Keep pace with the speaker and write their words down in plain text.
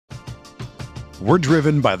We're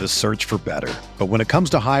driven by the search for better. But when it comes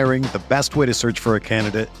to hiring, the best way to search for a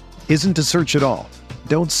candidate isn't to search at all.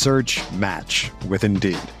 Don't search, match with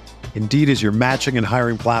Indeed. Indeed is your matching and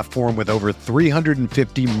hiring platform with over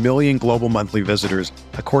 350 million global monthly visitors,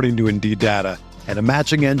 according to Indeed data, and a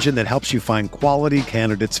matching engine that helps you find quality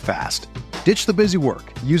candidates fast. Ditch the busy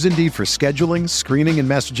work. Use Indeed for scheduling, screening, and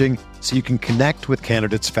messaging so you can connect with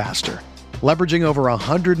candidates faster. Leveraging over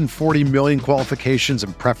 140 million qualifications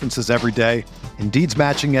and preferences every day, Indeed's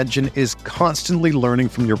matching engine is constantly learning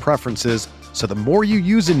from your preferences, so the more you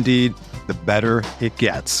use Indeed, the better it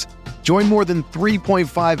gets. Join more than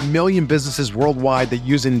 3.5 million businesses worldwide that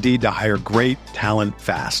use Indeed to hire great talent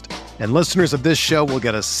fast. And listeners of this show will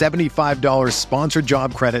get a $75 sponsored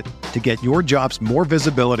job credit to get your jobs more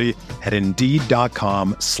visibility at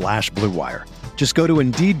Indeed.com/Blue Wire. Just go to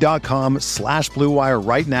Indeed.com/Blue Wire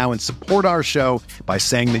right now and support our show by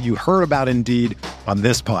saying that you heard about Indeed on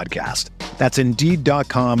this podcast. That's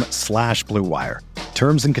Indeed.com/Blue Wire.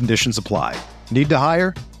 Terms and conditions apply. Need to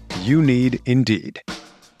hire? You need Indeed.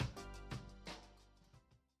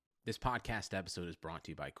 This podcast episode is brought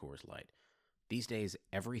to you by Coors Light. These days,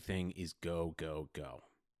 everything is go, go, go.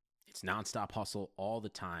 It's nonstop hustle all the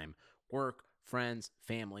time. Work, friends,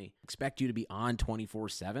 family, expect you to be on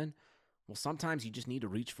 24/7. Well, sometimes you just need to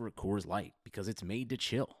reach for a Coors Light because it's made to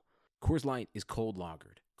chill. Coors Light is cold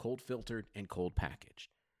lagered, cold filtered, and cold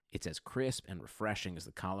packaged. It's as crisp and refreshing as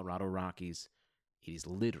the Colorado Rockies. It is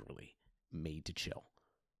literally made to chill.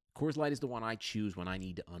 Coors Light is the one I choose when I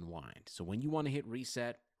need to unwind. So when you want to hit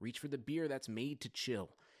reset, reach for the beer that's made to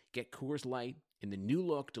chill. Get Coors Light in the new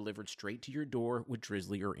look delivered straight to your door with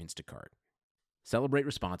Drizzly or Instacart. Celebrate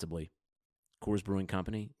responsibly. Coors Brewing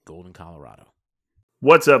Company, Golden, Colorado.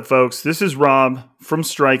 What's up, folks? This is Rob from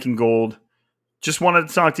Striking Gold. Just wanted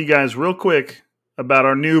to talk to you guys real quick about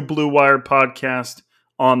our new Blue Wire podcast,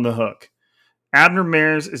 On the Hook. Abner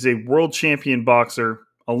Mares is a world champion boxer,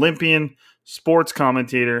 Olympian, sports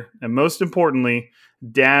commentator, and most importantly,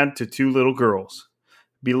 dad to two little girls.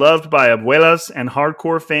 Beloved by abuelas and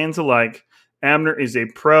hardcore fans alike, Abner is a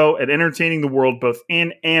pro at entertaining the world both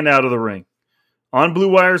in and out of the ring. On Blue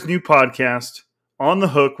Wire's new podcast, On the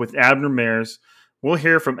Hook with Abner Mares, we'll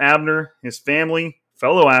hear from Abner, his family,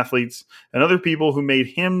 fellow athletes, and other people who made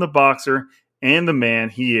him the boxer and the man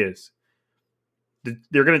he is.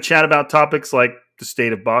 They're going to chat about topics like the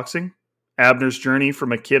state of boxing, Abner's journey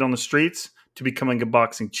from a kid on the streets to becoming a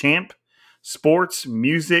boxing champ, sports,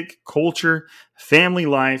 music, culture, family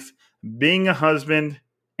life, being a husband,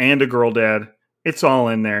 and a girl dad. It's all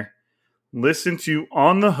in there. Listen to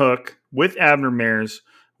On the Hook with Abner Mares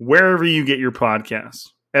wherever you get your podcasts.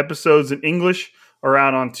 Episodes in English are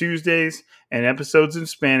out on Tuesdays, and episodes in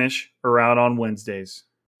Spanish are out on Wednesdays.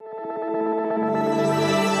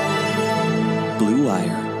 Blue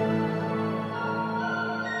Wire.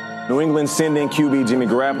 New England sending QB Jimmy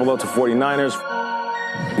Garoppolo to 49ers.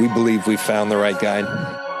 We believe we found the right guy.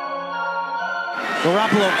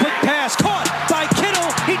 Garoppolo, quick pass, caught by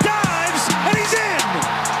Kittle. He dives, and he's in.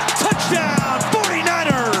 Touchdown,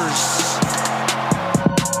 49ers.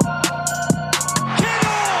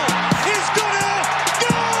 Kittle is gonna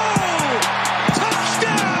go.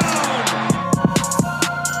 Touchdown.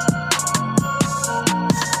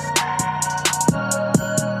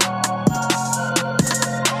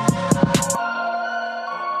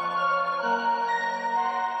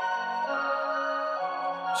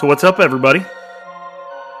 So what's up, everybody?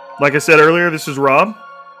 Like I said earlier, this is Rob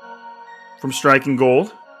from Striking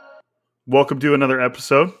Gold. Welcome to another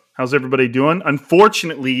episode. How's everybody doing?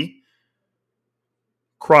 Unfortunately,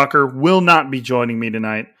 Crocker will not be joining me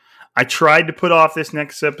tonight. I tried to put off this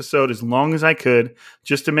next episode as long as I could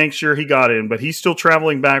just to make sure he got in, but he's still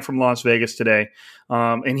traveling back from Las Vegas today.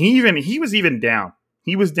 And he was even down.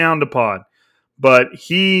 He was down to pod. But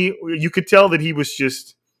you could tell that he was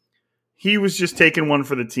just taking one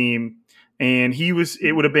for the team. And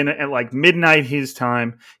it would have been at like midnight his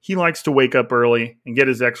time. He likes to wake up early and get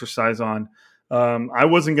his exercise on. I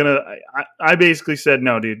basically said,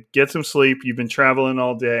 no, dude, get some sleep. You've been traveling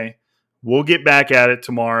all day. We'll get back at it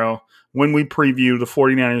tomorrow when we preview the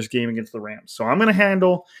 49ers game against the Rams. So I'm going to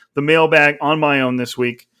handle the mailbag on my own this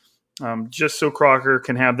week, just so Crocker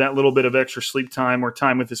can have that little bit of extra sleep time or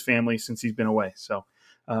time with his family since he's been away. So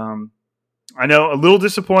I know, a little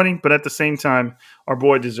disappointing, but at the same time, our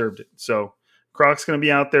boy deserved it. So Croc's going to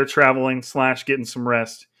be out there traveling / getting some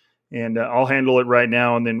rest, and I'll handle it right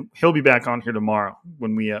now, and then he'll be back on here tomorrow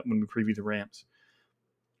when we preview the Rams.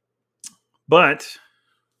 But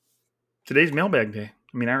today's mailbag day.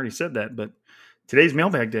 I mean, I already said that, but today's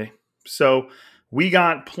mailbag day. So we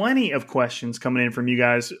got plenty of questions coming in from you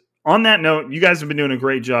guys. On that note, you guys have been doing a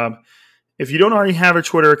great job If you don't already have a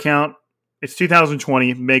Twitter account, it's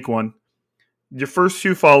 2020. Make one. Your first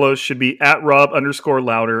 2 follows should be at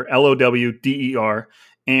Rob_Louder, LOWDER,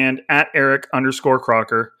 and at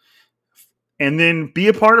Eric_Crocker. And then be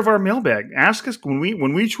a part of our mailbag. Ask us when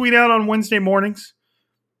we tweet out on Wednesday mornings.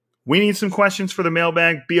 We need some questions for the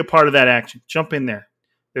mailbag. Be a part of that action. Jump in there.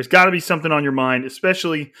 There's got to be something on your mind,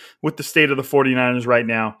 especially with the state of the 49ers right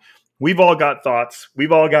now. We've all got thoughts.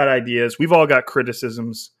 We've all got ideas. We've all got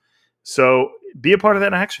criticisms. So be a part of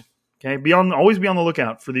that action. Okay, always be on the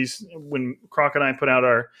lookout for these when Croc and I put out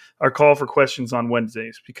our call for questions on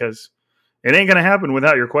Wednesdays, because it ain't going to happen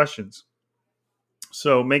without your questions.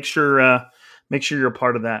 So make sure you're a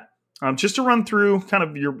part of that. Just to run through kind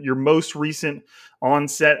of your most recent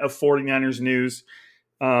onset of 49ers news,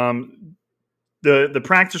 the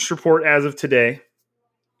practice report as of today,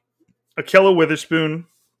 Ahkello Witherspoon,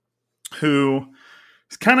 who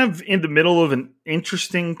is kind of in the middle of an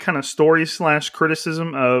interesting kind of story /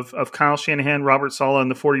 criticism of Kyle Shanahan, Robert Saleh,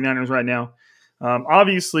 and the 49ers right now.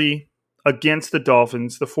 Obviously, against the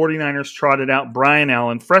Dolphins, the 49ers trotted out Brian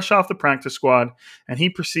Allen fresh off the practice squad, and he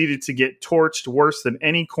proceeded to get torched worse than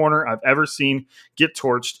any corner I've ever seen get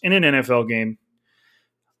torched in an NFL game,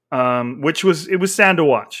 which was sad to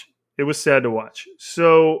watch. It was sad to watch.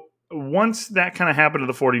 So once that kind of happened to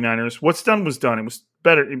the 49ers, what's done was done. It was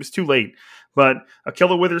better. It was too late. But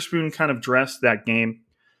Ahkello Witherspoon kind of dressed that game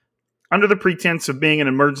under the pretense of being an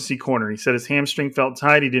emergency corner. He said his hamstring felt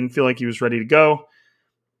tight. He didn't feel like he was ready to go.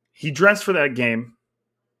 He dressed for that game,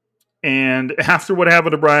 and after what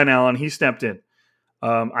happened to Brian Allen, he stepped in.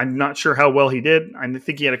 I'm not sure how well he did. I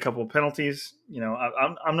think he had a couple of penalties.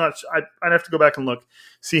 I'm not. I'd have to go back and look,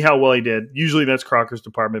 see how well he did. Usually that's Crocker's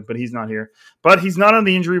department, but he's not here. But he's not on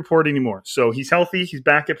the injury report anymore, so he's healthy. He's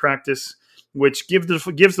back at practice, which gives the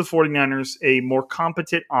 49ers a more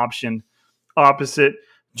competent option opposite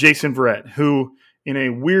Jason Verrett, who, in a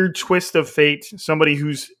weird twist of fate, somebody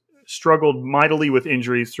who's struggled mightily with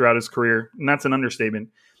injuries throughout his career, and that's an understatement,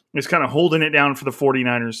 is kind of holding it down for the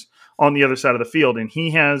 49ers on the other side of the field. And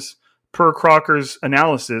he has, per Crocker's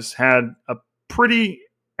analysis, had a pretty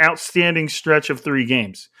outstanding stretch of 3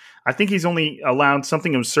 games. I think he's only allowed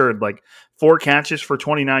something absurd, like 4 catches for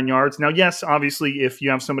 29 yards. Now, yes, obviously, if you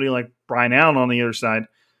have somebody like Brian Allen on the other side,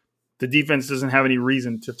 the defense doesn't have any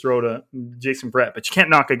reason to throw to Jason Verrett, but you can't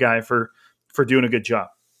knock a guy for doing a good job.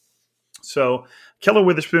 So Ahkello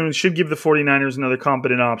Witherspoon should give the 49ers another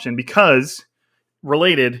competent option because,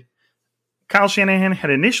 related, Kyle Shanahan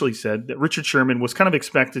had initially said that Richard Sherman was kind of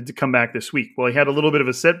expected to come back this week. Well, he had a little bit of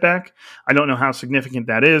a setback. I don't know how significant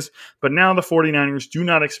that is, but now the 49ers do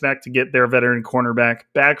not expect to get their veteran cornerback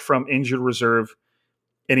back from injured reserve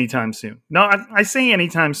anytime soon. No, I say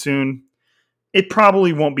anytime soon. It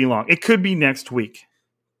probably won't be long. It could be next week.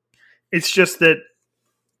 It's just that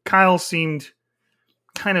Kyle seemed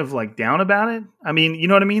kind of like down about it. I mean, you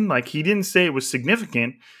know what I mean? Like, he didn't say it was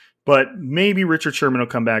significant, but maybe Richard Sherman will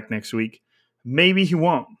come back next week. Maybe he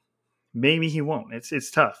won't. Maybe he won't.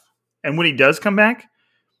 It's tough. And when he does come back,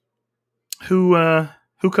 who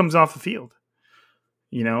comes off the field?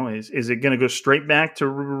 You know, is it going to go straight back to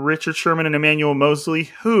Richard Sherman and Emmanuel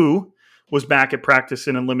Moseley, who was back at practice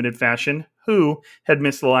in a limited fashion, who had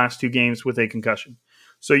missed the last 2 games with a concussion?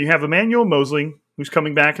 So you have Emmanuel Moseley, who's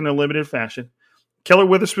coming back in a limited fashion. Ahkello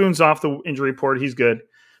Witherspoon's off the injury report. He's good.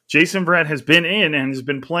 Jason Verrett has been in and has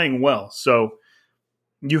been playing well. So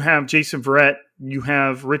you have Jason Verrett. You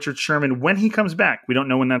have Richard Sherman when he comes back. We don't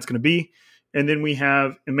know when that's going to be. And then we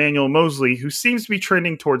have Emmanuel Moseley, who seems to be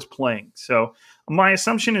trending towards playing. So my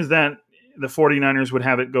assumption is that the 49ers would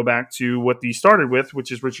have it go back to what they started with,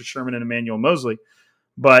 which is Richard Sherman and Emmanuel Moseley.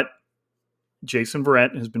 But Jason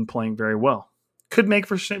Verrett has been playing very well. Could make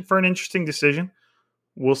for an interesting decision.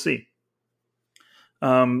 We'll see.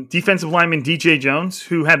 Defensive lineman DJ Jones,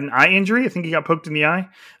 who had an eye injury. I think he got poked in the eye.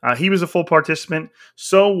 He was a full participant.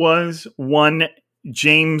 So was one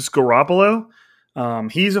James Garoppolo.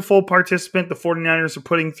 He's a full participant. The 49ers are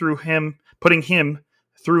putting him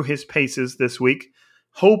through his paces this week,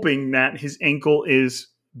 hoping that his ankle is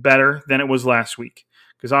better than it was last week.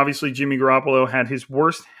 Because obviously Jimmy Garoppolo had his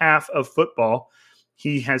worst half of football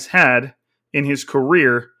he has had in his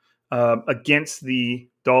career against the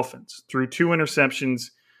Dolphins. Through 2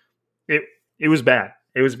 interceptions. It was bad.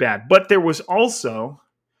 It was bad. But there was also,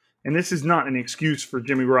 and this is not an excuse for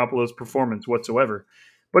Jimmy Garoppolo's performance whatsoever,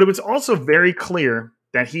 but it was also very clear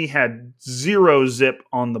that he had 0 zip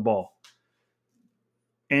on the ball.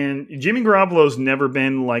 And Jimmy Garoppolo's never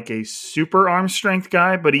been like a super arm strength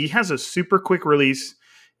guy, but he has a super quick release,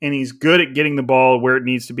 and he's good at getting the ball where it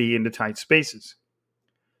needs to be into tight spaces.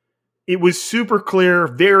 It was super clear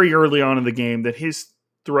very early on in the game that his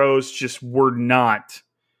throws just were not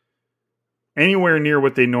anywhere near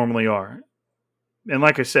what they normally are. And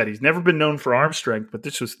like I said, he's never been known for arm strength, but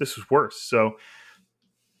this was worse. So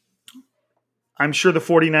I'm sure the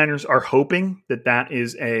 49ers are hoping that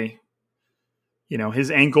is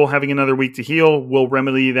his ankle having another week to heal will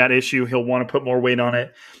remedy that issue. He'll want to put more weight on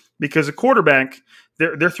it because a quarterback,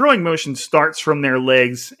 their throwing motion starts from their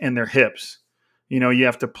legs and their hips. You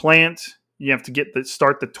have to plant, you have to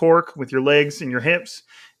start the torque with your legs and your hips,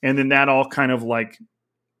 and then that all kind of like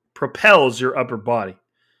propels your upper body.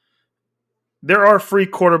 There are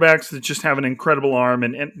freak quarterbacks that just have an incredible arm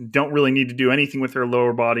and don't really need to do anything with their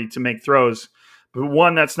lower body to make throws. But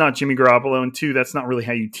one, that's not Jimmy Garoppolo, and two, that's not really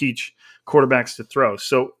how you teach quarterbacks to throw.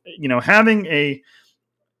 So, having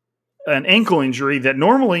an ankle injury that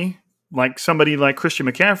normally, like somebody like Christian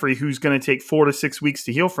McCaffrey, who's going to take 4 to 6 weeks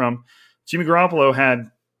to heal from, Jimmy Garoppolo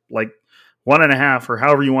had like 1.5 or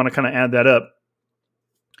however you want to kind of add that up.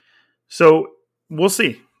 So we'll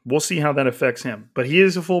see. We'll see how that affects him. But he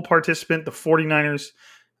is a full participant. The 49ers,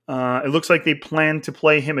 it looks like they plan to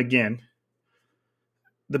play him again.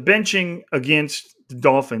 The benching against the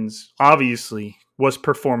Dolphins, obviously, was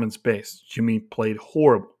performance-based. Jimmy played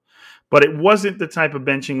horrible. But it wasn't the type of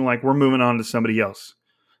benching like we're moving on to somebody else.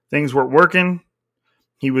 Things weren't working.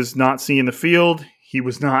 He was not seeing the field. He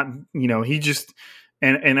was not, he just,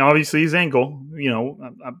 and obviously his ankle,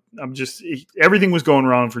 everything was going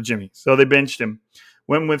wrong for Jimmy. So they benched him.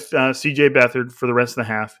 Went with C.J. Beathard for the rest of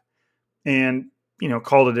the half and,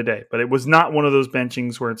 called it a day. But it was not one of those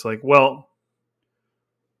benchings where it's like, well,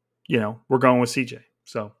 we're going with C.J.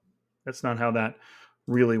 So that's not how that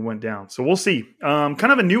really went down. So we'll see. Kind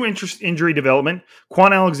of a new injury development.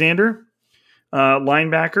 Quan Alexander,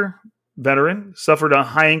 linebacker, veteran, suffered a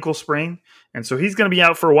high ankle sprain. And so he's going to be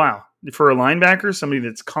out for a while. For a linebacker, somebody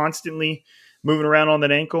that's constantly moving around on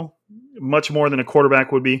that ankle, much more than a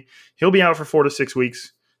quarterback would be. He'll be out for 4 to 6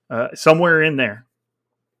 weeks, somewhere in there.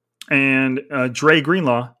 And Dre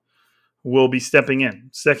Greenlaw will be stepping in.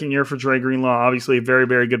 Second year for Dre Greenlaw, obviously a very,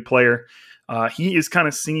 very good player. He is kind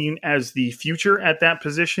of seen as the future at that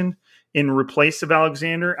position in replace of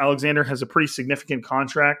Alexander. Alexander has a pretty significant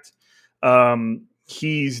contract.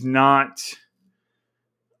 He's not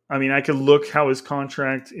 – I could look how his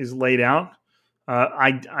contract is laid out.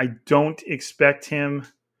 I don't expect him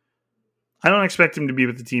 – I don't expect him to be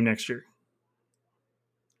with the team next year.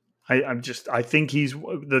 I think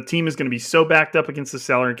the team is going to be so backed up against the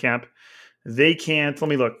salary cap. They can't. Let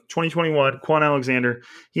me look. 2021, Quan Alexander,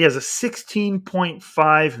 he has a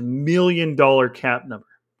 $16.5 million cap number.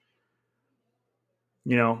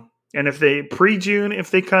 And if they pre-June, if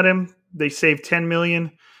they cut him, they save $10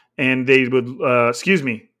 million, and they would,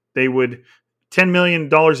 they would $10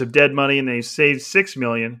 million of dead money, and they save $6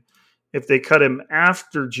 million. If they cut him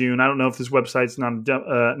after June, I don't know if this website's not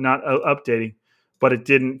updating, but it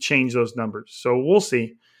didn't change those numbers. So we'll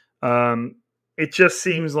see. It just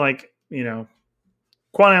seems like, Quan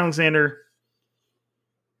Alexander,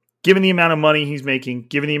 given the amount of money he's making,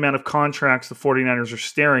 given the amount of contracts the 49ers are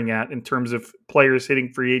staring at in terms of players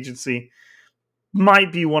hitting free agency,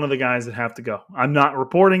 might be one of the guys that have to go. I'm not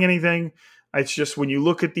reporting anything. It's just when you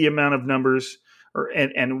look at the amount of numbers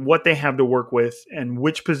and what they have to work with and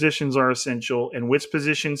which positions are essential and which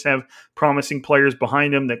positions have promising players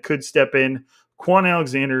behind them that could step in, Quan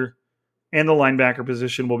Alexander and the linebacker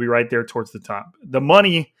position will be right there towards the top. The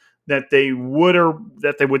money that they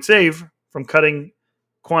would save from cutting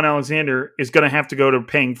Quan Alexander is going to have to go to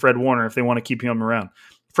paying Fred Warner if they want to keep him around.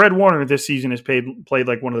 Fred Warner this season has played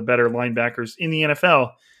like one of the better linebackers in the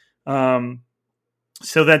NFL.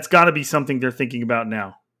 So that's got to be something they're thinking about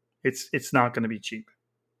now. It's not going to be cheap.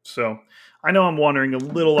 So I know I'm wandering a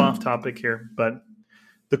little off topic here, but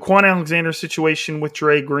the Quan Alexander situation with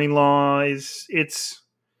Dre Greenlaw it's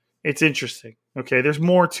interesting. Okay, there's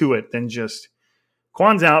more to it than just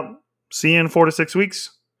Quan's out. See you in 4 to 6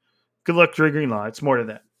 weeks. Good luck, Dre Greenlaw. It's more to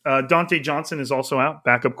that. Dante Johnson is also out,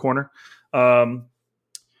 backup corner. It's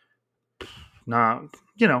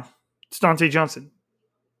Dante Johnson.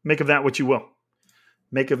 Make of that what you will.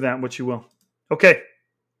 Okay,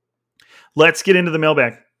 let's get into the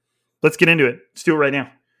mailbag. Let's get into it. Let's do it right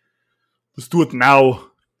now. Let's do it now.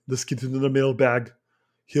 Let's get into the mailbag.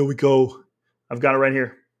 Here we go. I've got it right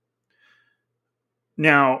here.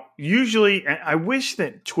 Now, usually, I wish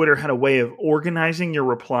that Twitter had a way of organizing your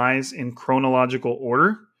replies in chronological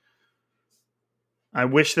order. I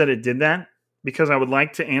wish that it did that because I would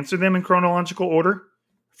like to answer them in chronological order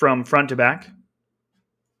from front to back.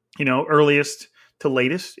 Earliest to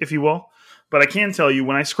latest, if you will. But I can tell you,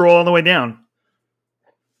 when I scroll all the way down,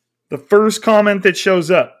 the first comment that shows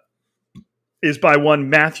up is by one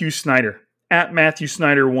Matthew Snyder at Matthew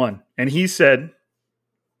Snyder 1. And he said,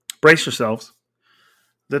 brace yourselves,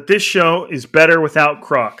 that this show is better without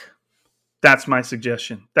Croc. That's my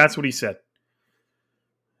suggestion. That's what he said.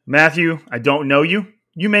 Matthew, I don't know you.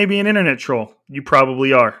 You may be an internet troll. You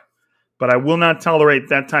probably are. But I will not tolerate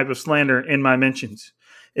that type of slander in my mentions.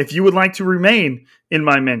 If you would like to remain in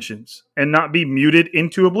my mentions and not be muted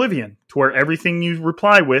into oblivion to where everything you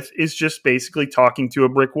reply with is just basically talking to a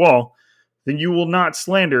brick wall, then you will not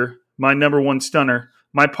slander my number one stunner,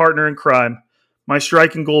 my partner in crime, my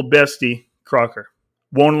striking gold bestie, Crocker.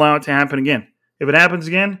 Won't allow it to happen again. If it happens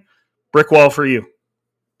again, brick wall for you.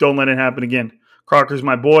 Don't let it happen again. Crocker's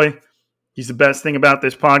my boy. He's the best thing about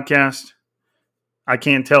this podcast. I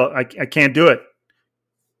can't do it.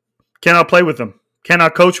 Cannot play with him.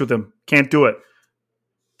 Cannot coach with him. Can't do it.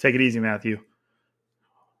 Take it easy, Matthew.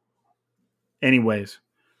 Anyways,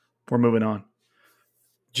 we're moving on.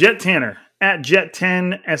 Jet Tanner at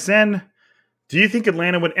Jet10SN. Do you think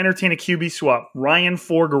Atlanta would entertain a QB swap? Ryan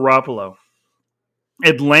for Garoppolo.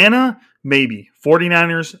 Atlanta, maybe.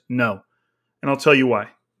 49ers, no. And I'll tell you why.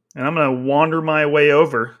 And I'm going to wander my way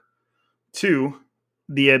over to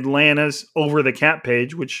the Atlanta's over the cap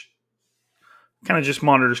page, which kind of just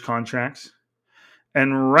monitors contracts.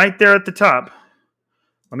 And right there at the top,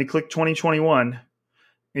 let me click 2021,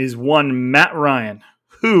 is one Matt Ryan,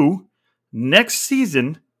 who next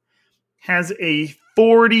season has a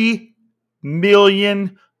 $40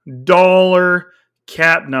 million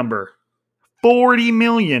cap number. $40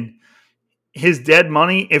 million. His dead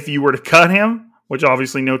money, if you were to cut him, which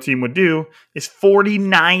obviously no team would do, is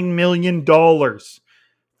 $49 million. $40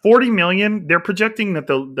 million, they're projecting that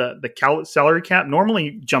the salary cap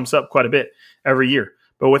normally jumps up quite a bit every year.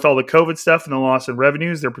 But with all the COVID stuff and the loss of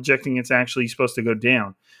revenues, they're projecting it's actually supposed to go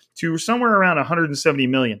down to somewhere around $170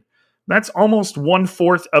 million. That's almost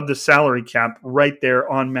 1/4 of the salary cap right there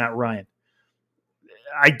on Matt Ryan.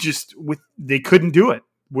 They couldn't do it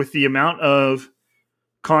with the amount of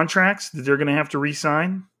contracts that they're going to have to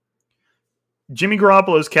re-sign. Jimmy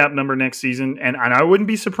Garoppolo's cap number next season, and I wouldn't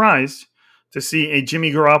be surprised to see a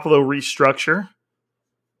Jimmy Garoppolo restructure,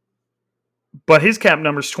 but his cap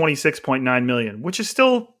number is $26.9 million, which is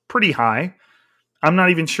still pretty high. I'm not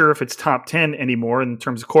even sure if it's top 10 anymore in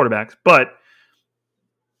terms of quarterbacks, but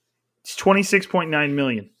it's $26.9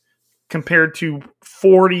 million compared to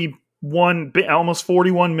almost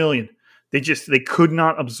 $41 million. They could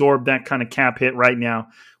not absorb that kind of cap hit right now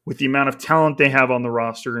with the amount of talent they have on the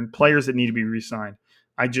roster and players that need to be re-signed.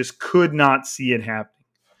 I just could not see it happening.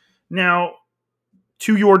 Now,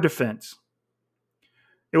 to your defense,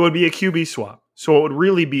 it would be a QB swap. So it would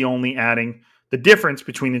really be only adding the difference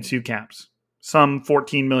between the two caps, some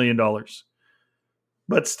 $14 million.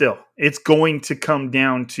 But still, it's going to come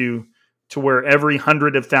down to where every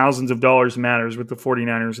hundred of thousands of dollars matters with the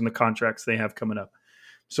 49ers and the contracts they have coming up.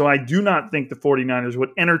 So I do not think the 49ers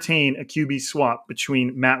would entertain a QB swap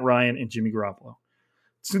between Matt Ryan and Jimmy Garoppolo.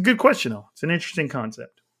 It's a good question, though. It's an interesting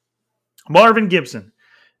concept. Marvin Gibson,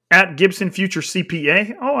 at Gibson Future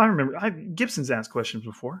CPA. Oh, I remember. Gibson's asked questions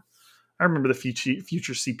before. I remember the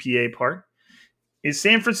future CPA part. Is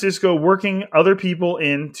San Francisco working other people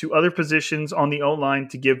into other positions on the O-line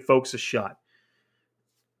to give folks a shot?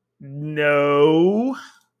 No,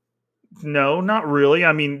 not really.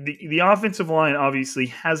 I mean, the offensive line obviously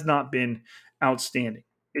has not been outstanding.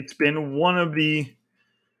 It's been one of the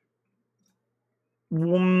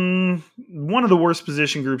worst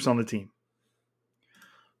position groups on the team.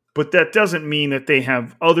 But that doesn't mean that they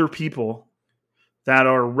have other people that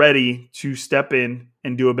are ready to step in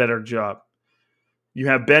and do a better job. You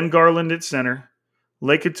have Ben Garland at center,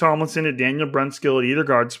 Laken Tomlinson at Daniel Brunskill at either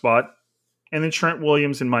guard spot, and then Trent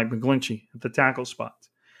Williams and Mike McGlinchey at the tackle spots.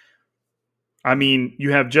 I mean,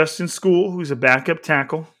 you have Justin School, who's a backup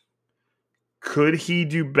tackle. Could he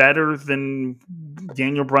do better than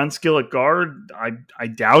Daniel Brunskill at guard? I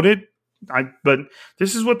doubt it. But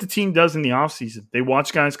this is what the team does in the offseason. They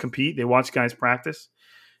watch guys compete. They watch guys practice.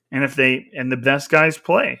 And the best guys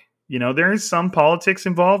play. You know, there is some politics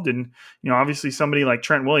involved. And, you know, obviously somebody like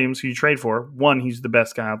Trent Williams, who you trade for, one, he's the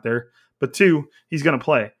best guy out there. But two, he's going to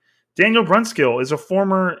play. Daniel Brunskill is a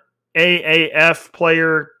former AAF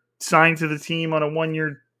player signed to the team on a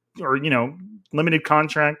 1-year or, you know, limited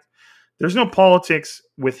contract. There's no politics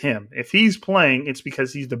with him. If he's playing, it's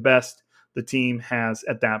because he's the best the team has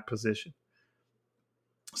at that position.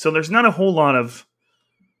 So there's not a whole lot of,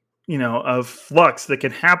 you know, of flux that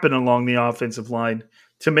can happen along the offensive line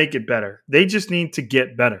to make it better. They just need to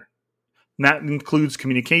get better. And that includes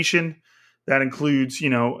communication. That includes,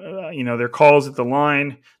 their calls at the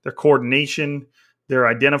line, their coordination, their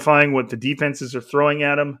identifying what the defenses are throwing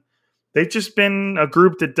at them. They've just been a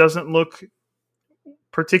group that doesn't look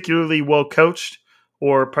particularly well coached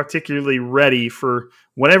or particularly ready for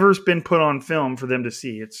whatever's been put on film for them to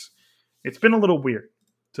see. It's been a little weird.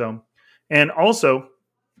 So, and also,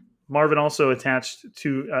 Marvin also attached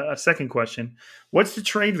to a second question. What's the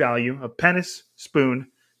trade value of Pettis, Spoon,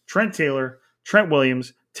 Trent Taylor, Trent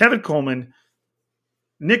Williams, Tevin Coleman,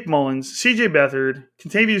 Nick Mullins, CJ Beathard,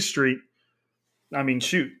 Contavious Street? I mean,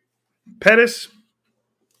 shoot. Pettis,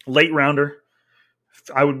 late rounder.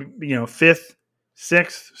 I would, fifth,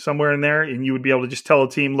 sixth, somewhere in there, and you would be able to just tell a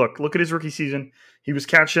team, look at his rookie season. He was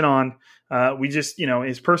catching on. We just,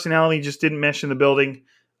 his personality just didn't mesh in the building.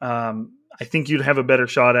 I think you'd have a better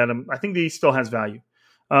shot at him. I think that he still has value.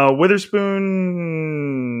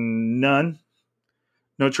 Witherspoon, none.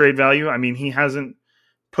 No trade value. I mean, he hasn't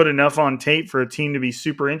put enough on tape for a team to be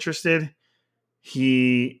super interested.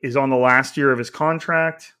 He is on the last year of his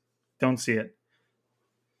contract. Don't see it.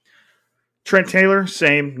 Trent Taylor,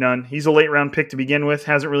 same, none. He's a late round pick to begin with.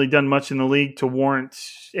 Hasn't really done much in the league to warrant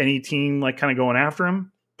any team like kind of going after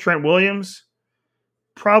him. Trent Williams,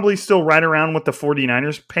 probably still right around what the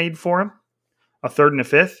 49ers paid for him. A third and a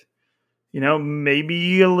fifth.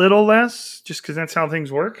 Maybe a little less just because that's how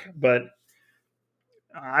things work. But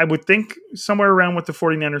I would think somewhere around what the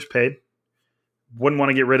 49ers paid. Wouldn't want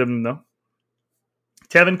to get rid of him, though.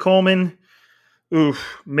 Tevin Coleman,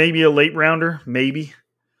 maybe a late rounder. Maybe.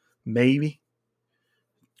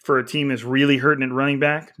 For a team that's really hurting at running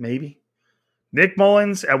back, maybe. Nick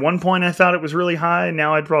Mullins, at one point I thought it was really high.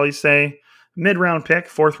 Now I'd probably say mid-round pick,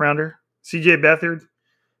 fourth rounder. CJ Beathard,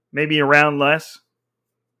 maybe a round less,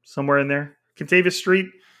 somewhere in there. Contavious Street,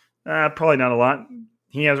 probably not a lot.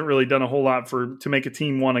 He hasn't really done a whole lot to make a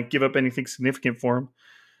team want to give up anything significant for him.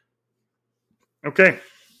 Okay.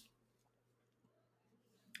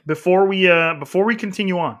 Before we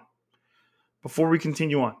continue on,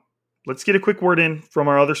 let's get a quick word in from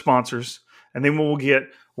our other sponsors, and then we'll get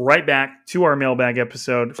right back to our mailbag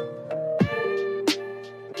episode.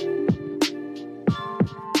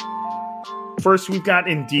 First, we've got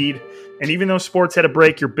Indeed, and even though sports had a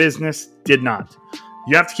break, your business did not.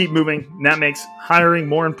 You have to keep moving, and that makes hiring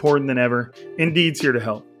more important than ever. Indeed's here to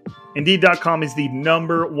help. Indeed.com is the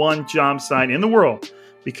 #1 job site in the world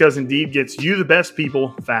because Indeed gets you the best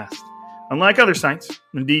people fast. Unlike other sites,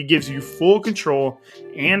 Indeed gives you full control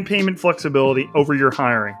and payment flexibility over your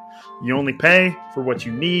hiring. You only pay for what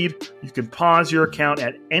you need. You can pause your account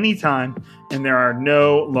at any time, and there are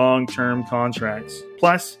no long-term contracts.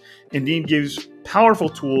 Plus, Indeed gives powerful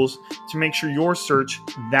tools to make sure your search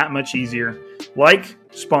that much easier, like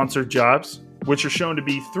sponsored jobs, which are shown to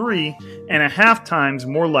be 3.5 times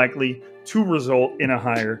more likely to result in a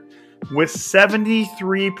hire. With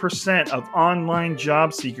 73% of online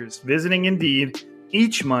job seekers visiting Indeed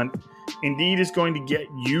each month, Indeed is going to get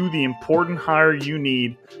you the important hire you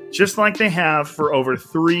need, just like they have for over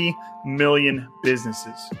 3 million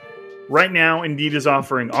businesses. Right now, Indeed is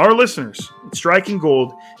offering our listeners at Striking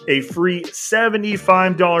Gold a free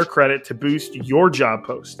 $75 credit to boost your job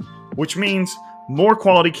post, which means more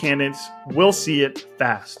quality candidates will see it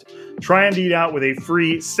fast. Try Indeed out with a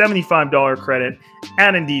free $75 credit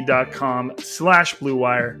at Indeed.com/Blue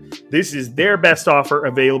Wire. This is their best offer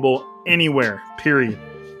available anywhere, period.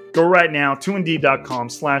 Go right now to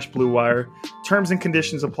Indeed.com/Blue Wire. Terms and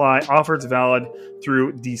conditions apply. Offers valid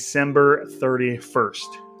through December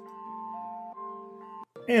 31st.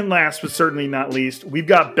 And last but certainly not least, we've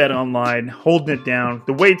got BetOnline holding it down.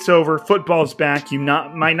 The wait's over. Football's back. You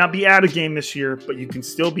might not be at a game this year, but you can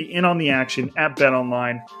still be in on the action at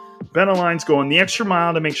BetOnline. BetOnline's going the extra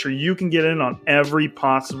mile to make sure you can get in on every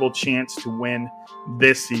possible chance to win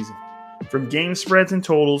this season. From game spreads and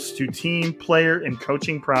totals to team, player, and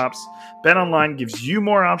coaching props, BetOnline gives you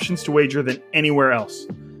more options to wager than anywhere else.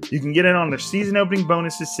 You can get in on their season opening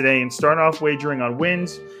bonuses today and start off wagering on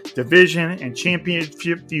wins, division, and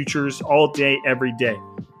championship futures all day, every day.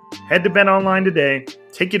 Head to BetOnline today.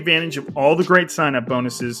 Take advantage of all the great sign-up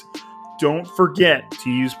bonuses. Don't forget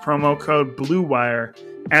to use promo code BLUEWIRE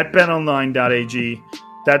at betonline.ag.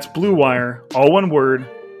 That's Blue Wire, all one word.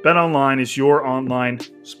 BetOnline is your online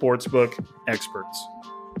sportsbook experts.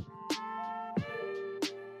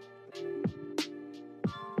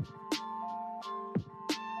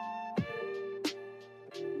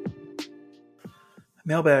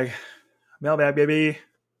 Mailbag, baby.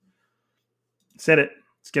 Said it.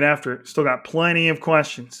 Let's get after it. Still got plenty of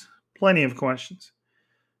questions.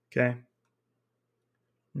 Okay.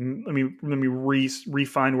 Let me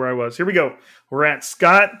refine where I was. Here we go. We're at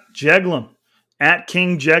Scott Jeglum, at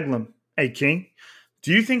King Jeglum. Hey, King,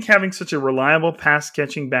 do you think having such a reliable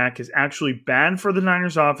pass-catching back is actually bad for the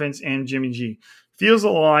Niners offense and Jimmy G? Feels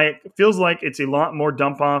like it's a lot more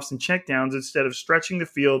dump offs and checkdowns instead of stretching the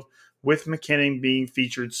field with McKinnon being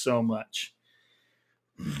featured so much.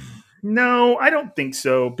 No, I don't think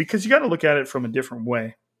so, because you got to look at it from a different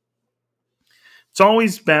way. It's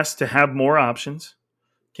always best to have more options.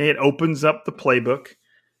 Okay, it opens up the playbook.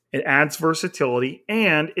 It adds versatility,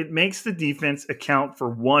 and it makes the defense account for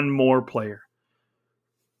one more player.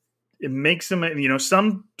 It makes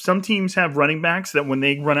them, some teams have running backs that when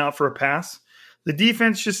they run out for a pass, the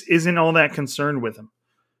defense just isn't all that concerned with them.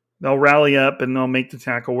 They'll rally up and they'll make the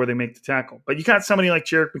tackle where they make the tackle. But you got somebody like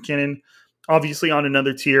Jerick McKinnon, obviously on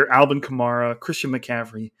another tier, Alvin Kamara, Christian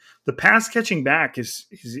McCaffrey. The pass catching back is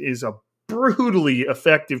a brutally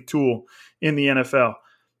effective tool in the NFL.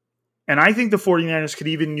 And I think the 49ers could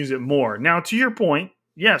even use it more. Now, to your point,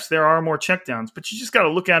 yes, there are more checkdowns, but you just got to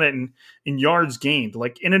look at it in yards gained.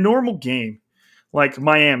 Like in a normal game, like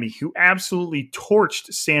Miami, who absolutely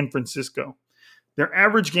torched San Francisco, their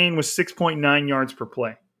average gain was 6.9 yards per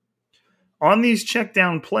play. On these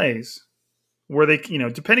checkdown plays, where they,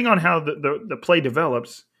 depending on how the play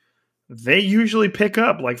develops, they usually pick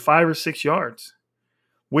up like 5 or 6 yards,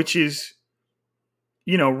 which is,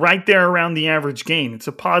 right there around the average gain. It's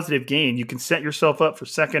a positive gain. You can set yourself up for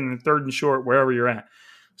second and third and short wherever you're at.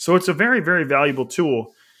 So it's a very, very valuable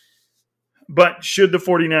tool. But should the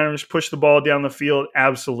 49ers push the ball down the field?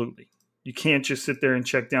 Absolutely. You can't just sit there and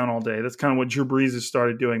check down all day. That's kind of what Drew Brees has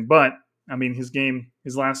started doing. But, I mean, his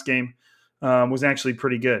last game was actually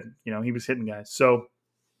pretty good. He was hitting guys. So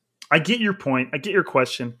I get your point. I get your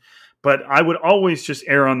question. But I would always just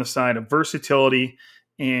err on the side of versatility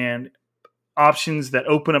and options that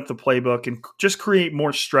open up the playbook and just create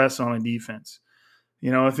more stress on a defense.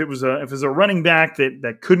 If it was a running back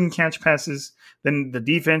that couldn't catch passes, then the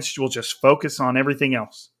defense will just focus on everything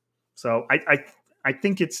else. So I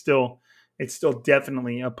think it's still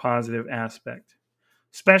definitely a positive aspect,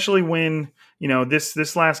 especially when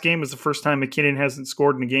this last game was the first time McKinnon hasn't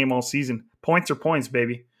scored in a game all season. Points are points,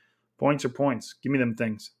 baby. Points are points. Give me them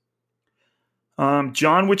things.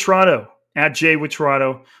 John Witrado. At Jay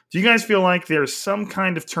Witrado, do you guys feel like there's some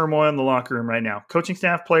kind of turmoil in the locker room right now? Coaching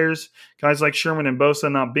staff, players, guys like Sherman and Bosa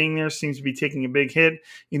not being there seems to be taking a big hit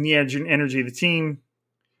in the energy of the team.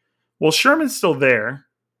 Well, Sherman's still there.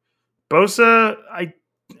 Bosa,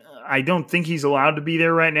 I don't think he's allowed to be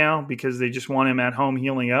there right now because they just want him at home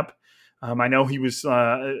healing up. I know he was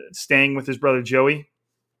staying with his brother Joey.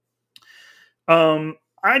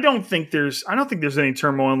 I don't think there's any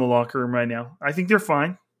turmoil in the locker room right now. I think they're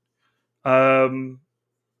fine. I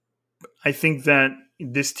think that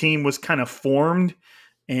this team was kind of formed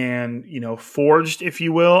and, forged, if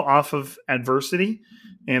you will, off of adversity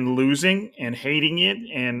and losing and hating it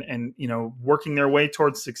and working their way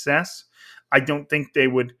towards success. I don't think they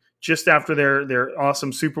would, just after their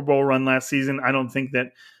awesome Super Bowl run last season, I don't think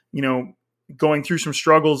that, going through some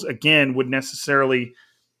struggles again would necessarily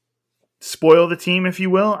spoil the team, if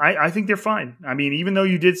you will. I think they're fine. I mean, even though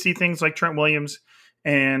you did see things like Trent Williams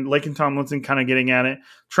and Laken Tomlinson kind of getting at it.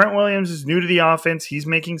 Trent Williams is new to the offense. He's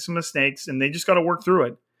making some mistakes, and they just got to work through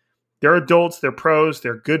it. They're adults. They're pros.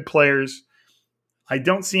 They're good players. I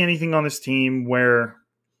don't see anything on this team where,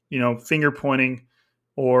 finger pointing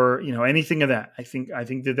or, anything of that. I think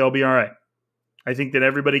that they'll be all right. I think that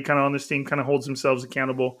everybody kind of on this team kind of holds themselves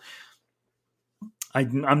accountable.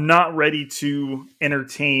 I'm not ready to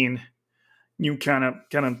entertain kind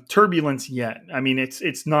of turbulence yet. I mean,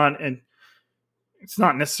 it's not an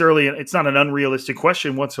unrealistic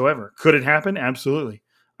question whatsoever. Could it happen? Absolutely.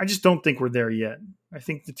 I just don't think we're there yet. I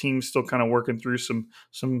think the team's still kind of working through some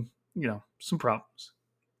problems.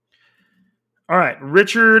 All right.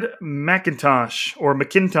 Richard McIntosh,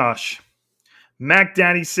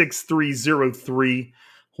 MacDaddy6303.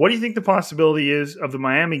 What do you think the possibility is of the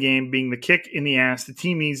Miami game being the kick in the ass the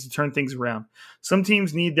team needs to turn things around? Some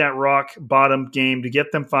teams need that rock bottom game to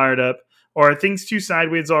get them fired up. Or are things too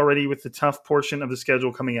sideways already with the tough portion of the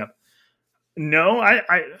schedule coming up? No,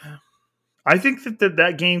 I think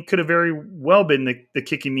that game could have very well been the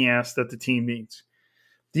kick in the ass that the team needs.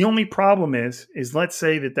 The only problem is let's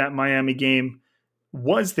say that Miami game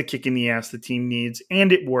was the kick in the ass the team needs,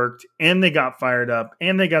 and it worked, and they got fired up,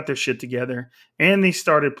 and they got their shit together, and they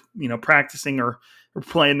started, practicing or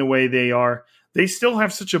playing the way they are. They still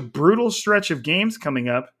have such a brutal stretch of games coming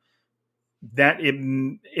up that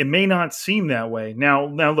it may not seem that way. Now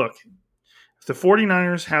look, if the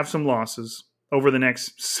 49ers have some losses over the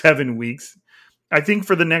next 7 weeks, I think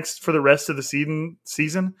for the rest of the season,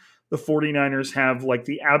 the 49ers have like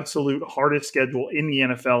the absolute hardest schedule in the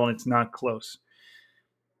NFL, and it's not close.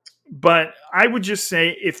 But I would just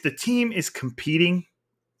say if the team is competing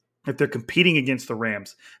if they're competing against the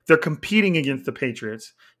Rams, if they're competing against the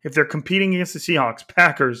Patriots, if they're competing against the Seahawks,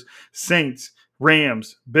 Packers, Saints,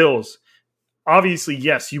 Rams, Bills, obviously,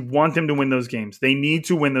 yes, you want them to win those games. They need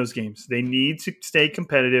to win those games. They need to stay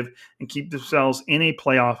competitive and keep themselves in a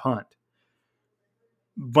playoff hunt.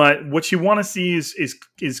 But what you want to see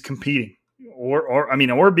is competing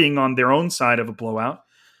or being on their own side of a blowout.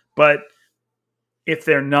 But if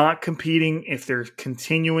they're not competing, if they're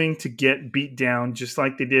continuing to get beat down just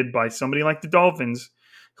like they did by somebody like the Dolphins,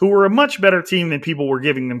 who were a much better team than people were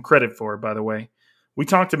giving them credit for, by the way. We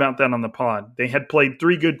talked about that on the pod. They had played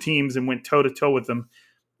 3 good teams and went toe-to-toe with them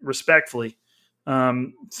respectfully.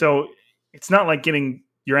 So it's not like getting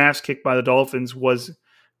your ass kicked by the Dolphins was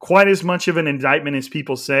quite as much of an indictment as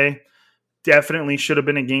people say. Definitely should have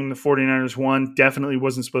been a game the 49ers won. Definitely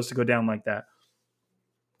wasn't supposed to go down like that.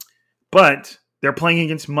 But they're playing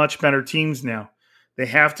against much better teams now. They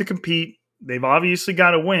have to compete. They've obviously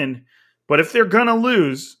got to win. But if they're going to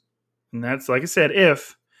lose, and that's, like I said,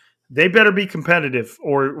 if, they better be competitive,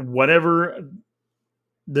 or whatever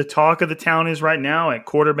the talk of the town is right now at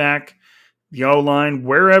quarterback, the O-line,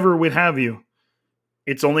 wherever would have you,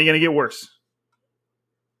 it's only going to get worse.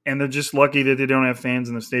 And they're just lucky that they don't have fans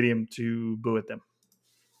in the stadium to boo at them.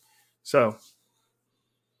 So,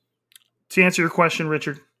 to answer your question,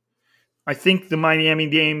 Richard, I think the Miami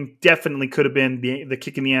game definitely could have been the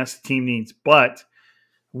kick in the ass the team needs. But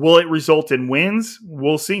will it result in wins?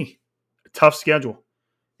 We'll see. A tough schedule.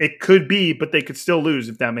 It could be, but they could still lose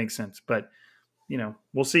if that makes sense. But,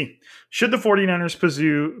 we'll see. Should the 49ers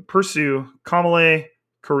pursue Kamale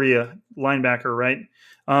Correa, linebacker, right?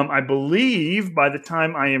 I believe by the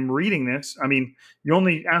time I am reading this, you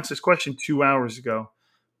only asked this question 2 hours ago,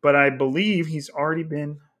 but I believe he's already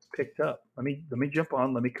been picked up. Let me jump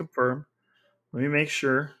on. Let me confirm. Let me make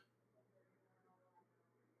sure.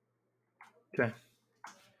 Okay.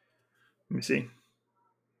 Let me see.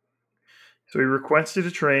 So he requested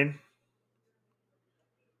a trade.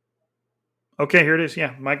 Okay, here it is.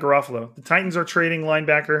 Yeah, Mike Garofalo. The Titans are trading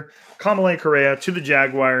linebacker Kamale Correa to the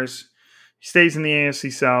Jaguars. He stays in the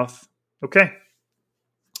AFC South. Okay.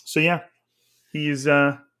 So, yeah, he's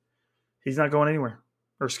not going anywhere.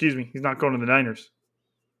 Or, excuse me, he's not going to the Niners.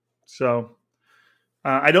 So,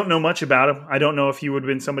 I don't know much about him. I don't know if he would have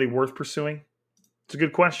been somebody worth pursuing. It's a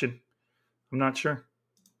good question. I'm not sure.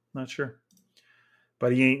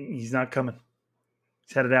 But he's not coming.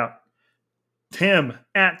 He's headed out. Tim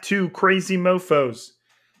at 2 Crazy Mofos.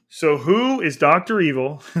 So who is Dr.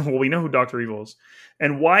 Evil? Well, we know who Dr. Evil is.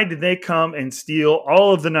 And why did they come and steal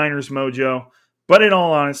all of the Niners' mojo? But in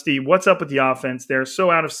all honesty, what's up with the offense? They're so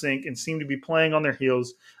out of sync and seem to be playing on their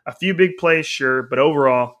heels. A few big plays, sure, but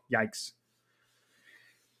overall, yikes.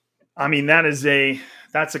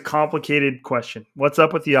 That's a complicated question. What's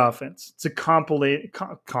up with the offense? It's a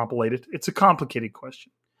complicated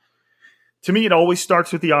question. To me, it always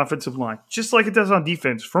starts with the offensive line, just like it does on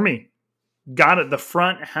defense. For me, the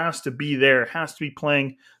front has to be there, has to be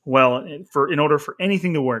playing well in order for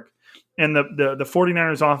anything to work. And the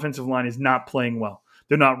 49ers offensive line is not playing well.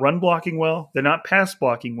 They're not run blocking well. They're not pass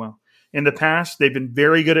blocking well. In the past, they've been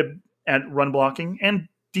very good at run blocking and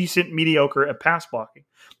decent, mediocre at pass blocking.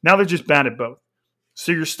 Now they're just bad at both.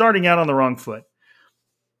 So you're starting out on the wrong foot.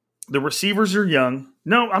 The receivers are young.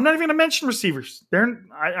 No, I'm not even going to mention receivers.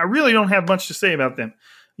 I really don't have much to say about them,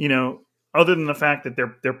 other than the fact that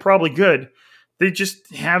they're probably good. They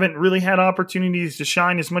just haven't really had opportunities to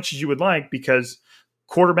shine as much as you would like because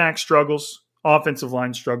quarterback struggles, offensive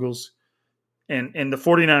line struggles, and the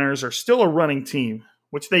 49ers are still a running team,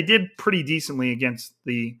 which they did pretty decently against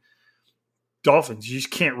the Dolphins. You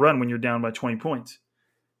just can't run when you're down by 20 points.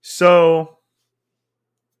 So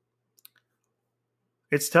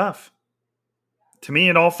it's tough. To me,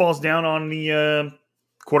 it all falls down on the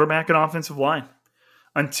quarterback and offensive line.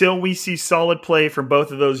 Until we see solid play from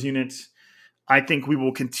both of those units, I think we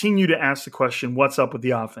will continue to ask the question, what's up with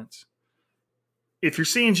the offense? If you're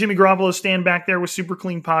seeing Jimmy Garoppolo stand back there with super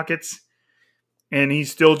clean pockets and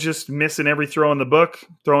he's still just missing every throw in the book,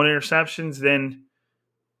 throwing interceptions, then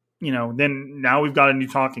now we've got a new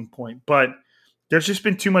talking point. But there's just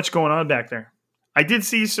been too much going on back there. I did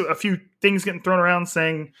see a few things getting thrown around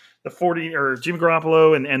saying Jimmy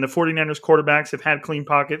Garoppolo and the 49ers quarterbacks have had clean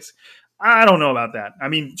pockets. I don't know about that.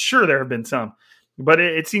 Sure, there have been some, but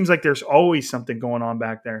it seems like there's always something going on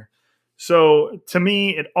back there. So to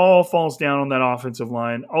me, it all falls down on that offensive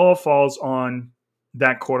line, all falls on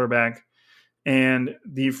that quarterback. And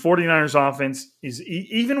the 49ers offense is,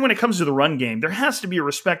 even when it comes to the run game, there has to be a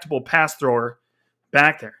respectable pass thrower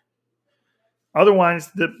back there.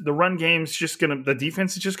 Otherwise, the run game's the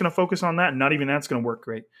defense is just going to focus on that, and not even that's going to work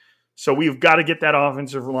great. So we've got to get that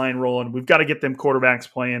offensive line rolling. We've got to get them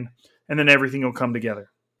quarterbacks playing, and then everything will come together.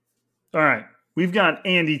 All right. We've got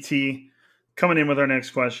Andy T coming in with our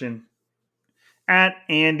next question. At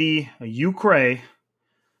Andy Ukray,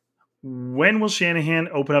 when will Shanahan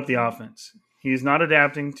open up the offense? He is not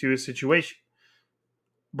adapting to his situation.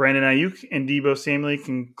 Brandon Ayuk and Deebo Samuel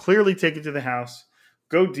can clearly take it to the house,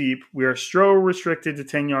 go deep. We are so restricted to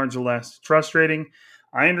 10 yards or less. It's frustrating.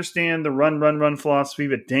 I understand the run philosophy,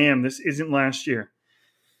 but damn, this isn't last year.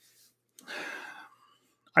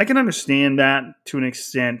 I can understand that to an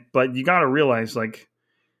extent, but you got to realize, like,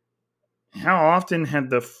 how often have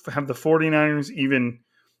the 49ers even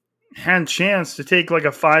had a chance to take like a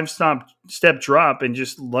 5-step drop and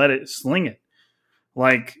just let it sling it?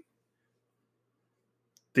 Like,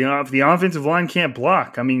 the offensive line can't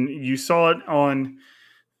block. I mean, you saw it on,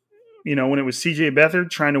 when it was CJ Beathard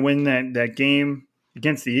trying to win that game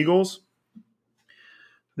against the Eagles.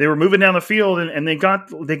 They were moving down the field and they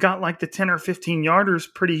got like the 10 or 15 yarders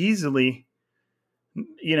pretty easily.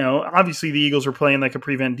 Obviously the Eagles were playing like a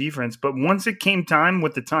prevent defense, but once it came time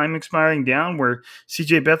with the time expiring down where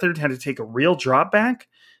CJ Beathard had to take a real drop back,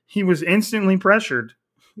 he was instantly pressured.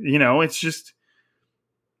 It's just,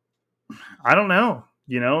 I don't know.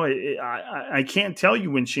 I can't tell you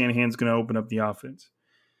when Shanahan's going to open up the offense.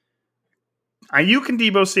 Ayuk and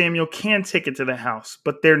Deebo Samuel can take it to the house,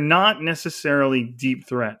 but they're not necessarily deep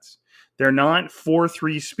threats. They're not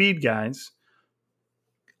 4-3 speed guys.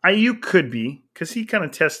 Ayuk could be, because he kind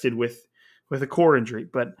of tested with a core injury,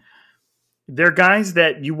 but they're guys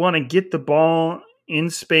that you want to get the ball in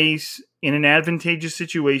space in an advantageous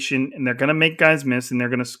situation, and they're going to make guys miss, and they're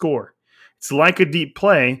going to score. It's like a deep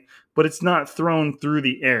play, but it's not thrown through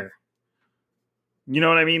the air. You know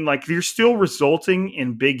what I mean? Like, you're still resulting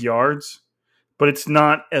in big yards, but it's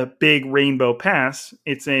not a big rainbow pass.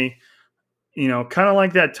 It's a, kind of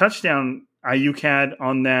like that touchdown Ayuk had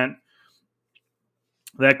on that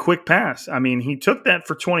quick pass. I mean, he took that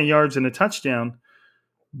for 20 yards and a touchdown,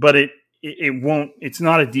 but it's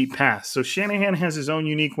not a deep pass. So Shanahan has his own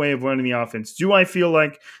unique way of running the offense. Do I feel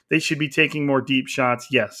like they should be taking more deep shots?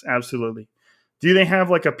 Yes, absolutely. Do they have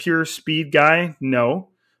like a pure speed guy? No,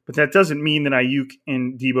 but that doesn't mean that Ayuk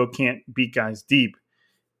and Deebo can't beat guys deep.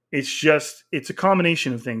 It's a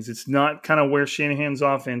combination of things. It's not kind of where Shanahan's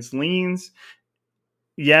offense leans.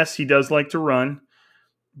 Yes, he does like to run,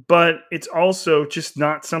 but it's also just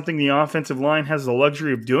not something the offensive line has the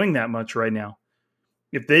luxury of doing that much right now.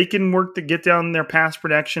 If they can work to get down their pass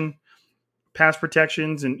protections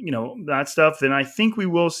and, that stuff, then I think we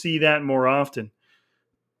will see that more often.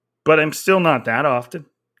 But I'm still not that often.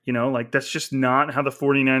 That's just not how the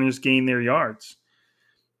 49ers gain their yards.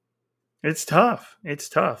 It's tough.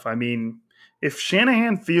 I mean, if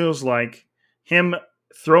Shanahan feels like him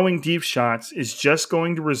throwing deep shots is just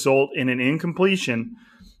going to result in an incompletion,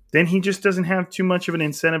 then he just doesn't have too much of an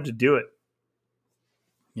incentive to do it.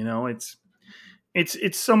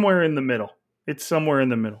 It's somewhere in the middle. It's somewhere in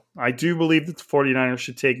the middle. I do believe that the 49ers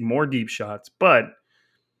should take more deep shots, but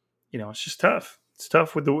it's just tough. It's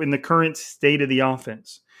tough in the current state of the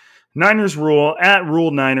offense. Niners rule at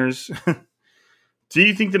Rule Niners. Do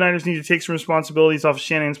you think the Niners need to take some responsibilities off of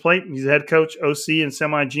Shanahan's plate? He's a head coach, OC, and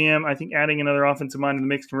semi-GM. I think adding another offensive mind in the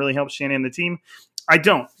mix can really help Shanahan and the team. I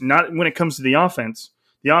don't. Not when it comes to the offense.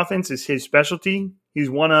 The offense is his specialty. He's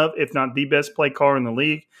one of, if not the best play caller in the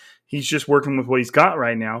league. He's just working with what he's got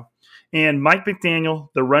right now. And Mike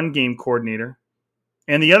McDaniel, the run game coordinator,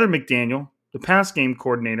 and the other McDaniel, the pass game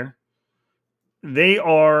coordinator, they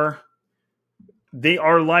are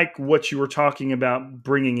like what you were talking about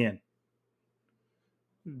bringing in.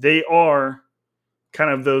 They are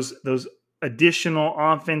kind of those additional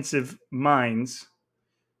offensive minds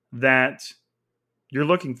that you're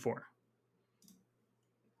looking for.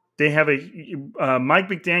 They have a Mike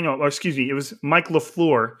McDaniel, or excuse me, it was Mike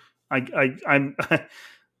LaFleur. I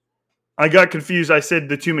got confused. I said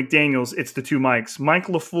the two McDaniels. It's the two Mikes. Mike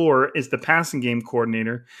LaFleur is the passing game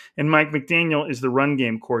coordinator, and Mike McDaniel is the run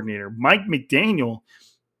game coordinator. Mike McDaniel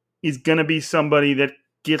is going to be somebody that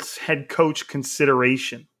gets head coach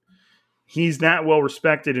consideration. He's that well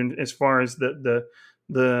respected as far as the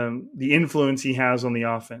influence he has on the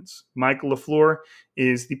offense. Mike LaFleur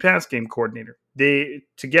is the pass game coordinator. They,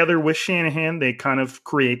 together with Shanahan, they kind of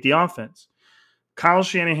create the offense. Kyle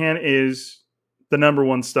Shanahan is the number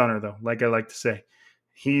one stunner, though, like I like to say.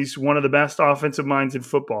 He's one of the best offensive minds in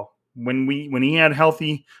football. When he had a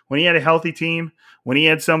healthy team, when he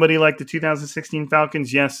had somebody like the 2016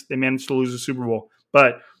 Falcons, yes, they managed to lose a Super Bowl,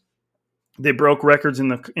 but they broke records in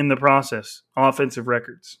the process, offensive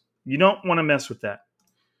records. You don't want to mess with that.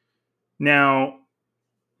 Now,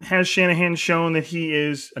 has Shanahan shown that he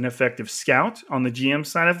is an effective scout on the GM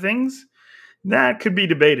side of things? That could be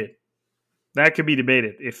debated.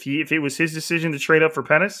 If it was his decision to trade up for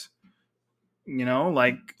Pettis,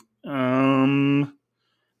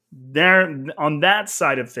 there on that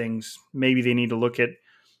side of things, maybe they need to look at.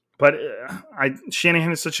 But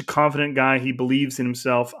Shanahan is such a confident guy. He believes in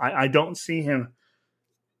himself. I don't see him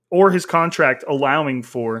or his contract allowing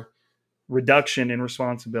for reduction in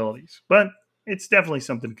responsibilities. But it's definitely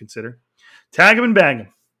something to consider. Tag him and bag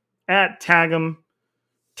him. At tagged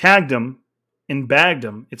him and bagged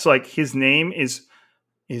him. It's like his name is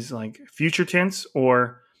like future tense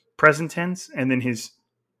or present tense, and then his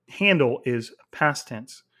handle is past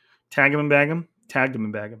tense. Tag him and bag him. Tagged him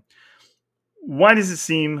and bag him. Why does it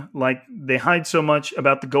seem like they hide so much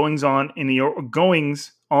about the goings on in the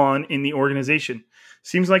organization?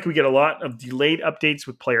 Seems like we get a lot of delayed updates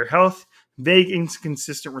with player health, vague,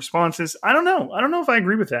 inconsistent responses. I don't know. I don't know if I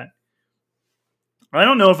agree with that.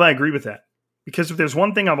 Because if there's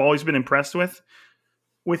one thing I've always been impressed with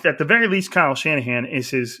at the very least Kyle Shanahan,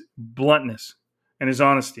 is his bluntness and his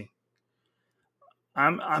honesty.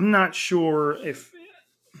 I'm not sure if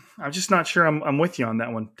I'm just not sure I'm with you on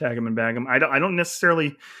that one. Tag him and bag him. I don't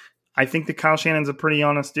necessarily. I think that Kyle Shannon's a pretty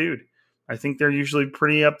honest dude. I think they're usually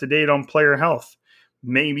pretty up to date on player health.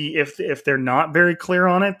 Maybe if they're not very clear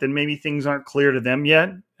on it, then maybe things aren't clear to them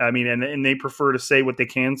yet. I mean, and they prefer to say what they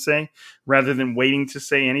can say rather than waiting to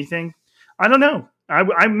say anything. I don't know.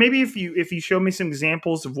 I maybe if you show me some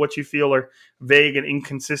examples of what you feel are vague and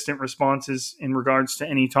inconsistent responses in regards to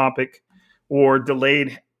any topic or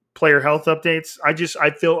delayed player health updates,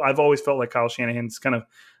 I've always felt like Kyle Shanahan's kind of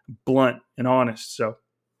blunt and honest. So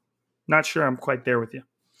not sure I'm quite there with you.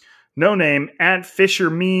 No name at Fisher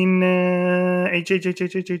Mean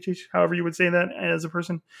however you would say that as a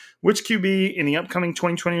person. Which QB in the upcoming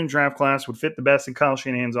 2020 draft class would fit the best in Kyle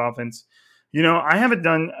Shanahan's offense? I haven't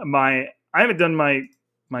done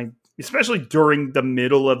my especially during the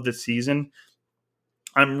middle of the season.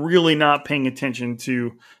 I'm really not paying attention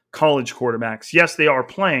to college quarterbacks. Yes, they are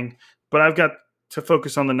playing, but I've got to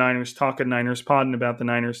focus on the Niners, talking Niners, podding about the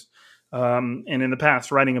Niners, and in the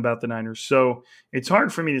past, writing about the Niners. So it's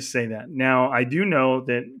hard for me to say that. Now, I do know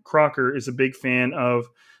that Crocker is a big fan of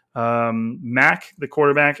Mack, the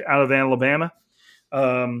quarterback out of Alabama.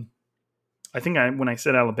 I think when I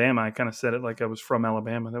said Alabama, I kind of said it like I was from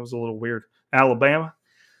Alabama. That was a little weird. Alabama.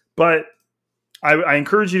 But I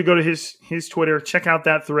encourage you to go to his Twitter, check out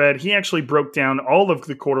that thread. He actually broke down all of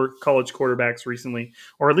the college quarterbacks recently,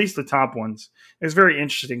 or at least the top ones. It was very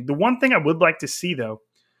interesting. The one thing I would like to see, though,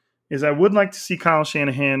 is I would like to see Kyle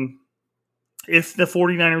Shanahan, if the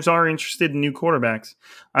 49ers are interested in new quarterbacks,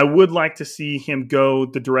 I would like to see him go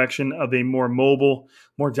the direction of a more mobile,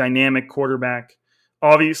 more dynamic quarterback.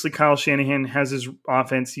 Obviously, Kyle Shanahan has his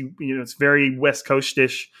offense. It's very West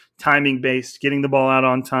Coast-ish, timing-based, getting the ball out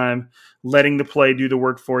on time, letting the play do the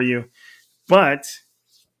work for you. But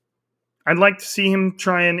I'd like to see him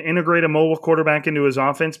try and integrate a mobile quarterback into his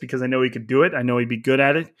offense because I know he could do it. I know he'd be good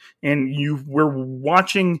at it. And we're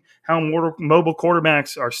watching how mobile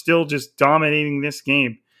quarterbacks are still just dominating this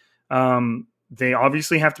game. They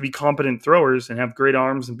obviously have to be competent throwers and have great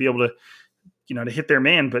arms and be able to, to hit their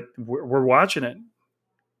man. But we're watching it.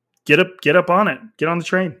 Get up on it. Get on the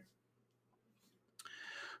train.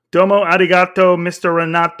 Domo arigato, Mr.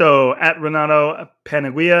 Renato, at Renato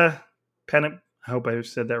Paniagua. I hope I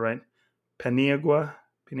said that right. Paniagua?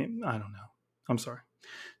 I don't know. I'm sorry.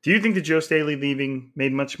 Do you think that Joe Staley leaving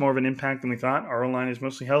made much more of an impact than we thought? Our O-line is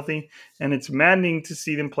mostly healthy, and it's maddening to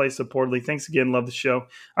see them play so poorly. Thanks again. Love the show.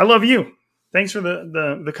 I love you. Thanks for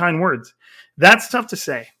the kind words. That's tough to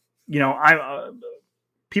say.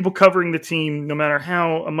 People covering the team, no matter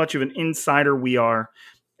how much of an insider we are,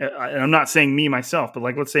 and I'm not saying me myself, but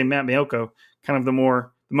like let's say Matt Mayoko, kind of the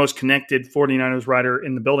most connected 49ers writer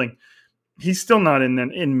in the building. He's still not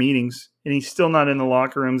in meetings, and he's still not in the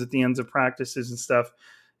locker rooms at the ends of practices and stuff.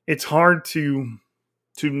 It's hard to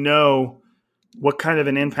know what kind of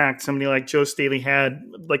an impact somebody like Joe Staley had,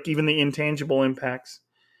 like even the intangible impacts.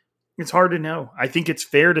 It's hard to know. I think it's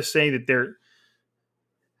fair to say that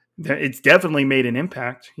it's definitely made an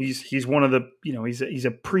impact. He's one of the, he's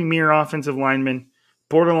a premier offensive lineman,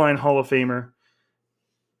 borderline Hall of Famer.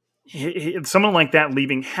 Someone like that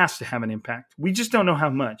leaving has to have an impact. We just don't know how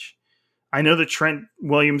much. I know that Trent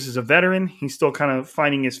Williams is a veteran. He's still kind of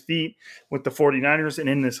finding his feet with the 49ers and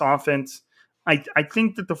in this offense. I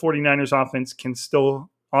think that the 49ers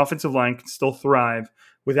offensive line can still thrive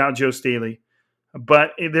without Joe Staley.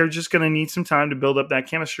 But they're just going to need some time to build up that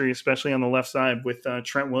chemistry, especially on the left side with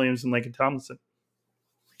Trent Williams and Laken Tomlinson.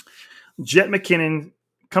 Jet McKinnon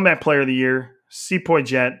Comeback player of the year, Sepoy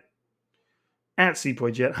Jet, at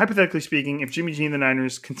Sepoy Jet. Hypothetically speaking, if Jimmy G and the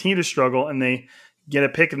Niners continue to struggle and they get a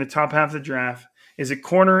pick in the top half of the draft, is it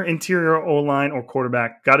corner, interior O-line, or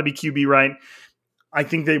quarterback? Got to be QB, right? I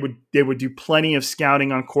think they would do plenty of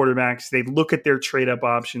scouting on quarterbacks. They'd look at their trade-up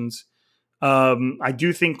options. I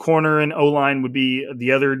do think corner and O-line would be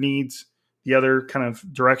the other needs, the other kind of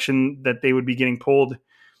direction that they would be getting pulled.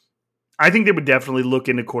 I think they would definitely look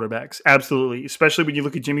into quarterbacks. Absolutely. Especially when you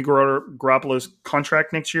look at Jimmy Garoppolo's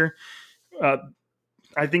contract next year.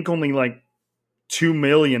 I think only like $2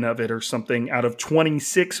 million of it or something out of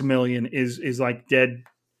 $26 million is like dead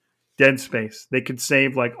space. They could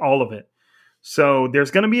save like all of it. So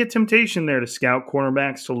there's going to be a temptation there to scout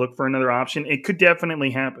cornerbacks, to look for another option. It could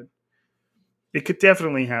definitely happen. It could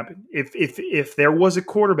definitely happen. If there was a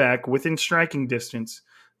quarterback within striking distance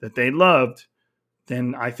that they loved,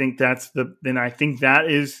 then I think that's got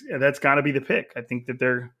to be the pick. I think that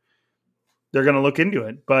they're going to look into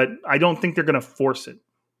it, but I don't think they're going to force it.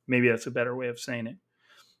 Maybe that's a better way of saying it.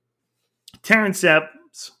 Terrence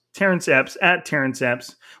Epps at Terrence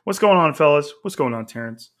Epps. What's going on, fellas? What's going on,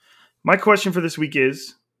 Terrence? My question for this week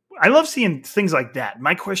is, I love seeing things like that.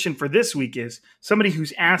 My question for this week is somebody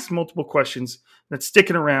who's asked multiple questions, that's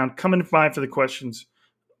sticking around, coming by for the questions.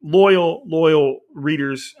 Loyal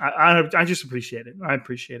readers. I just appreciate it. I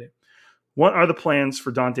appreciate it. What are the plans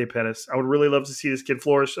for Dante Pettis? I would really love to see this kid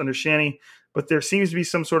flourish under Shanny, but there seems to be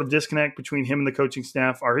some sort of disconnect between him and the coaching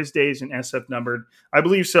staff. Are his days in SF numbered? I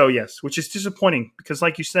believe so, yes, which is disappointing because,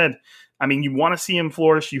 like you said, I mean, you want to see him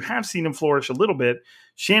flourish. You have seen him flourish a little bit.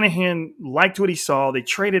 Shanahan liked what he saw. They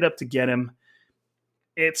traded up to get him.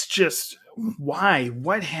 It's just, why?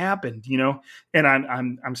 What happened? You know, and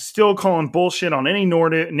I'm still calling bullshit on any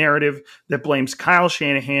narrative that blames Kyle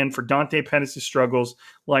Shanahan for Dante Pettis' struggles.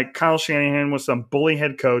 Like Kyle Shanahan was some bully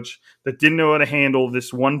head coach that didn't know how to handle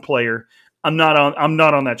this one player. I'm not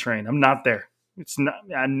on that train. I'm not there.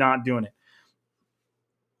 I'm not doing it.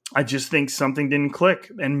 I just think something didn't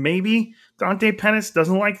click. And maybe Dante Pettis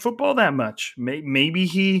doesn't like football that much. Maybe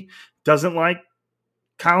he doesn't like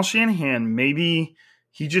Kyle Shanahan. Maybe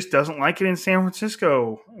he just doesn't like it in San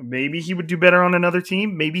Francisco. Maybe he would do better on another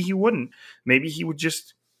team. Maybe he wouldn't. Maybe he would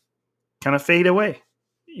just kind of fade away.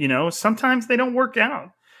 You know, sometimes they don't work out.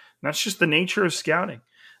 That's just the nature of scouting.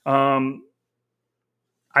 I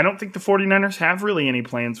don't think the 49ers have really any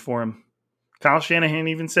plans for him. Kyle Shanahan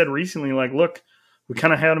even said recently, like, look, we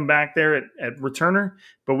kind of had him back there at returner,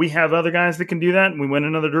 but we have other guys that can do that, and we went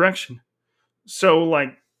another direction. So,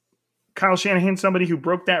 like, Kyle Shanahan, somebody who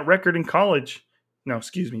broke that record in college. No,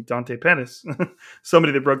 excuse me, Dante Pettis.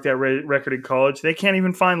 Somebody that broke that record in college. They can't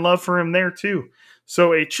even find love for him there, too.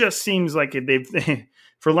 So it just seems like they've,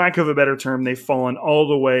 for lack of a better term, they've fallen all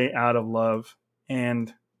the way out of love.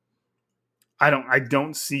 And I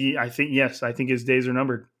think his days are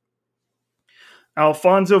numbered.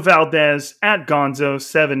 Alfonso Valdez at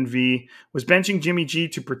Gonzo7V was benching Jimmy G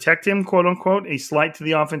to protect him, quote unquote, a slight to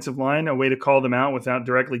the offensive line, a way to call them out without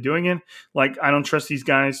directly doing it. Like, I don't trust these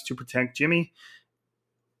guys to protect Jimmy.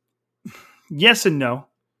 Yes and no.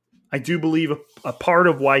 I do believe a part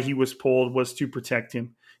of why he was pulled was to protect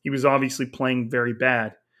him. He was obviously playing very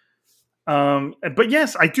bad. But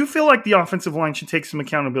yes, I do feel like the offensive line should take some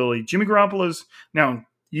accountability.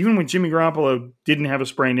 Even when Jimmy Garoppolo didn't have a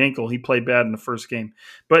sprained ankle, he played bad in the first game.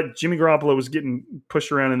 But Jimmy Garoppolo was getting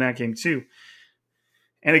pushed around in that game too.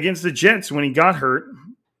 And against the Jets, when he got hurt,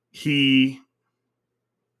 he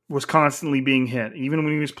was constantly being hit. Even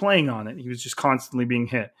when he was playing on it, he was just constantly being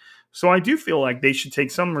hit. So I do feel like they should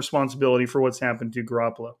take some responsibility for what's happened to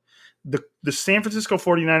Garoppolo. The San Francisco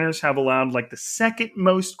 49ers have allowed like the second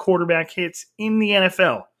most quarterback hits in the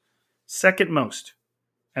NFL. Second most.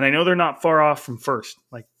 And I know they're not far off from first,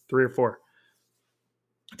 like 3 or 4.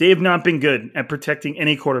 They have not been good at protecting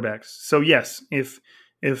any quarterbacks. So yes, if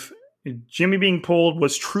Jimmy being pulled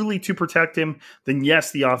was truly to protect him, then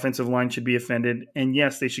yes, the offensive line should be offended, and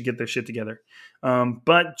yes, they should get their shit together.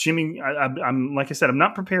 But Jimmy, I'm like I said, I'm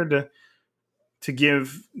not prepared to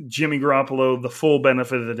give Jimmy Garoppolo the full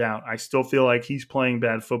benefit of the doubt. I still feel like he's playing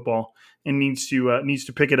bad football and needs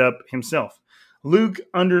to pick it up himself.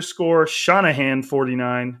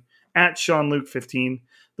 Luke_Shanahan49 at SeanLuke15.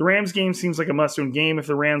 The Rams game seems like a must-win game. If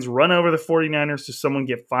the Rams run over the 49ers, does someone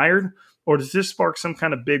get fired? Or does this spark some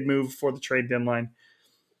kind of big move for the trade deadline?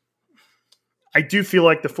 I do feel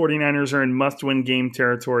like the 49ers are in must-win game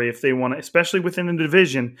territory if they want to, especially within the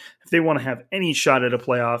division, if they want to have any shot at a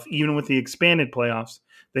playoff, even with the expanded playoffs,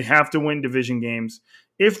 they have to win division games.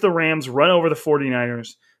 If the Rams run over the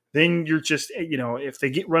 49ers, then you're just, if they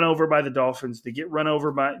get run over by the Dolphins, they get run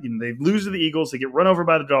over by, they lose to the Eagles, they get run over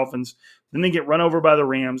by the Dolphins, then they get run over by the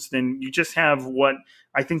Rams, then you just have what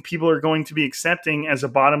I think people are going to be accepting as a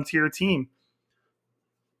bottom tier team.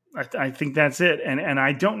 I think that's it. And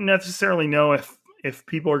I don't necessarily know if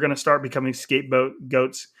people are going to start becoming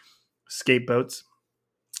scapegoats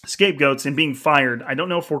and being fired. I don't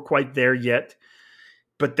know if we're quite there yet.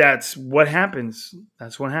 But that's what happens.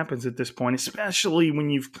 That's what happens at this point, especially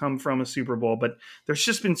when you've come from a Super Bowl. But there's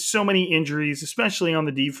just been so many injuries, especially on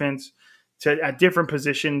the defense at different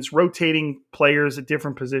positions, rotating players at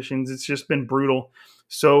different positions. It's just been brutal.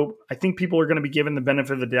 So I think people are going to be given the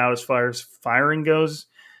benefit of the doubt as far as firing goes.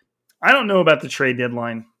 I don't know about the trade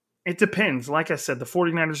deadline. It depends. Like I said, the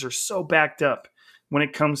 49ers are so backed up when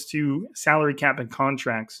it comes to salary cap and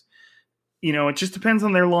contracts. It just depends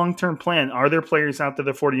on their long-term plan. Are there players out there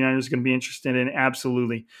the 49ers going to be interested in?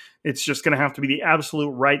 Absolutely. It's just going to have to be the absolute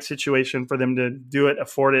right situation for them to do it,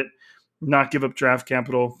 afford it, not give up draft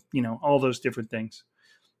capital, all those different things.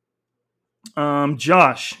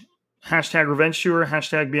 Josh, hashtag revenge tour,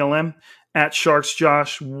 hashtag BLM, at Sharks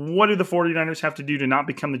Josh. What do the 49ers have to do to not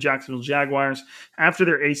become the Jacksonville Jaguars after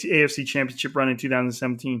their AFC Championship run in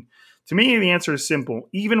 2017? To me, the answer is simple.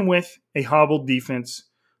 Even with a hobbled defense,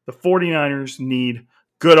 the 49ers need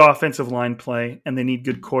good offensive line play, and they need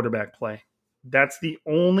good quarterback play. That's the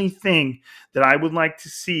only thing that I would like to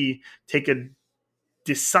see take a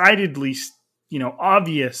decidedly,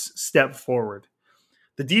 obvious step forward.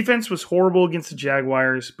 The defense was horrible against the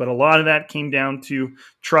Jaguars, but a lot of that came down to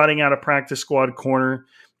trotting out a practice squad corner,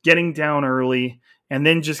 getting down early, and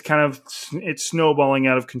then just kind of it's snowballing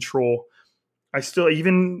out of control. I still,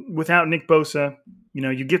 even without Nick Bosa,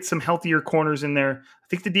 you get some healthier corners in there. I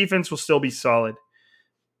think the defense will still be solid.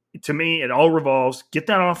 To me, it all revolves. Get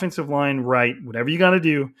that offensive line right, whatever you got to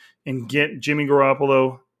do, and get Jimmy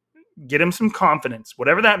Garoppolo, get him some confidence.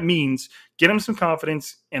 Whatever that means, get him some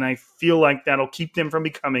confidence, and I feel like that'll keep them from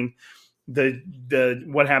becoming the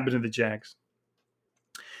what happened to the Jags.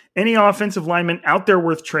 Any offensive lineman out there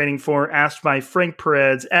worth trading for? Asked by Frank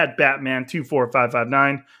Perez at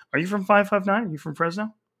Batman24559. Are you from 559? Are you from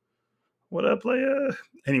Fresno? What up, playa?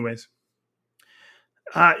 Anyways.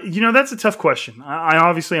 That's a tough question. I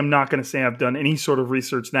obviously am not going to say I've done any sort of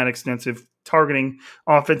research that extensive targeting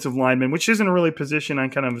offensive linemen, which isn't a really position I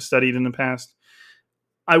kind of studied in the past.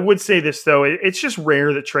 I would say this, though. It's just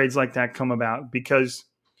rare that trades like that come about because,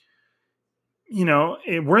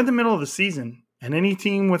 we're in the middle of the season. And any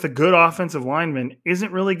team with a good offensive lineman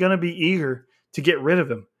isn't really going to be eager to get rid of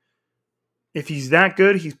him. If he's that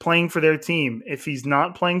good, he's playing for their team. If he's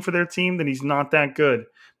not playing for their team, then he's not that good.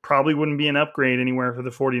 Probably wouldn't be an upgrade anywhere for the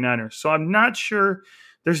 49ers. So I'm not sure.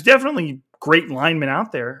 There's definitely great linemen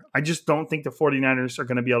out there. I just don't think the 49ers are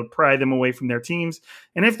going to be able to pry them away from their teams.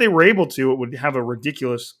 And if they were able to, it would have a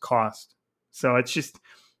ridiculous cost. So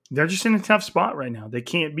they're just in a tough spot right now. They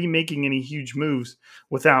can't be making any huge moves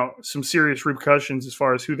without some serious repercussions as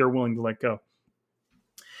far as who they're willing to let go.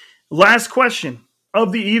 Last question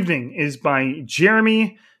of the evening is by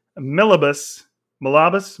Jeremy Milibus.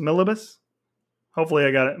 Hopefully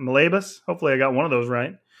I got it. Malabus. Hopefully I got one of those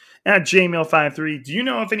right. At JMail53. Do you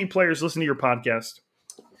know if any players listen to your podcast?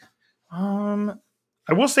 I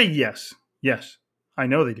will say yes. Yes. I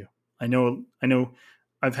know they do. I know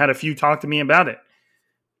I've had a few talk to me about it.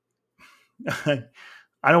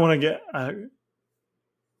 I don't want to get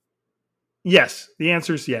yes, the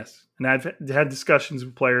answer is yes. And I've had discussions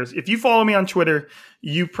with players. If you follow me on Twitter,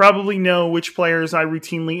 you probably know which players I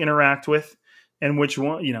routinely interact with and which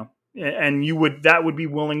one, and that would be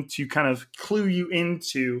willing to kind of clue you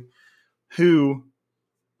into who,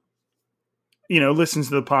 listens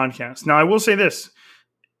to the podcast. Now, I will say this.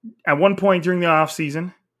 At one point during the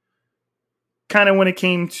offseason, kind of when it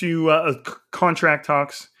came to contract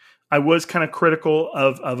talks, I was kind of critical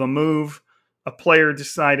of a move a player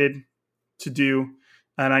decided to do.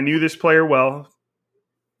 And I knew this player well,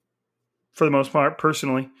 for the most part,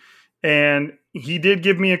 personally. And he did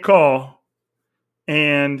give me a call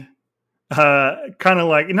and kind of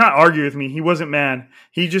like, not argue with me. He wasn't mad.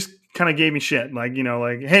 He just kind of gave me shit. Like,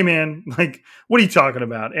 hey, man, like, what are you talking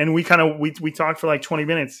about? And we talked for like 20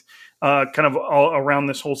 minutes kind of all around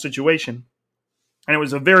this whole situation. And it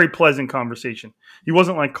was a very pleasant conversation. He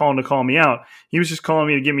wasn't like calling to call me out. He was just calling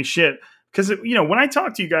me to give me shit. Because, when I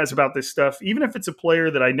talk to you guys about this stuff, even if it's a player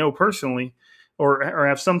that I know personally or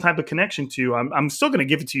have some type of connection to, I'm still going to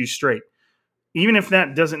give it to you straight. Even if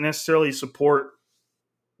that doesn't necessarily support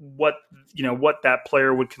what that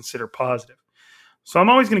player would consider positive. So I'm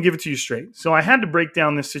always going to give it to you straight. So I had to break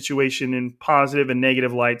down this situation in positive and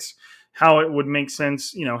negative lights how it would make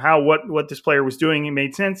sense, how what this player was doing, it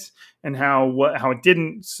made sense, and how it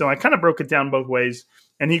didn't. So I kind of broke it down both ways.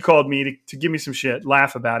 And he called me to give me some shit,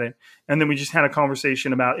 laugh about it. And then we just had a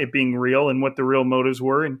conversation about it being real and what the real motives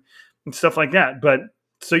were and stuff like that. But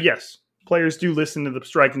so, yes, players do listen to the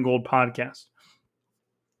Strike and Gold podcast.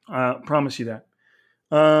 Promise you that.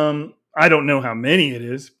 I don't know how many it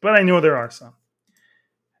is, but I know there are some.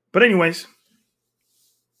 But anyways,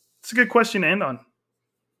 it's a good question to end on.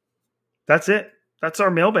 That's it. That's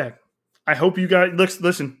our mailbag. I hope you guys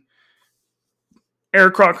listen.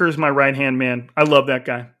 Eric Crocker is my right-hand man. I love that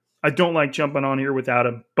guy. I don't like jumping on here without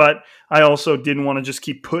him, but I also didn't want to just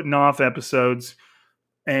keep putting off episodes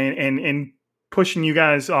and pushing you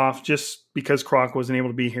guys off just because Croc wasn't able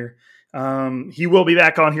to be here. He will be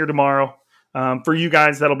back on here tomorrow. For you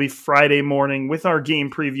guys, that'll be Friday morning with our game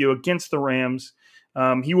preview against the Rams.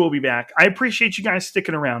 He will be back. I appreciate you guys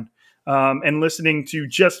sticking around and listening to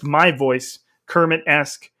just my voice,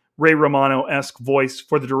 Kermit-esque, Ray Romano-esque voice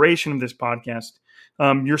for the duration of this podcast.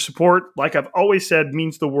 Your support, like I've always said,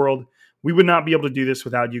 means the world. We would not be able to do this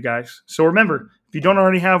without you guys. So remember, if you don't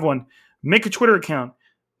already have one, make a Twitter account.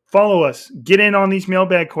 Follow us. Get in on these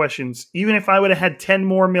mailbag questions. Even if I would have had 10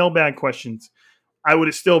 more mailbag questions, I would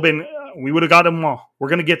have still been, we would have got them all. We're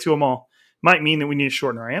going to get to them all. Might mean that we need to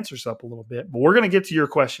shorten our answers up a little bit, but we're going to get to your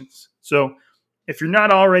questions. So if you're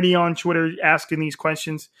not already on Twitter asking these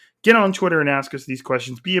questions, get on Twitter and ask us these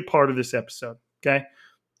questions. Be a part of this episode, okay?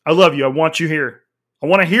 I love you. I want you here. I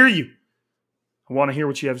want to hear you. I want to hear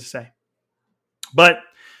what you have to say. But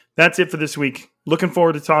that's it for this week. Looking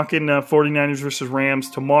forward to talking 49ers versus Rams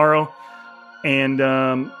tomorrow. And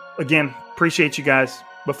again, appreciate you guys.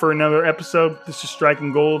 But for another episode, this is Strike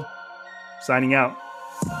and Gold, signing out.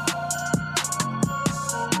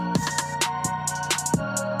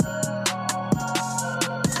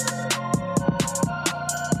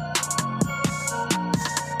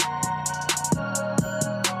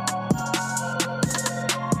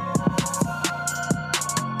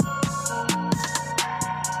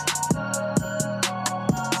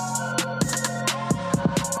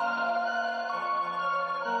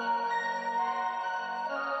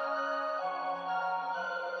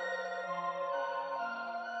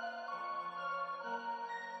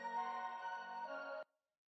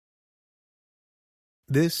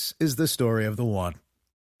 This is the story of the one.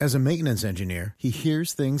 As a maintenance engineer, he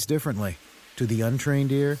hears things differently. To the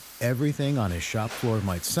untrained ear, everything on his shop floor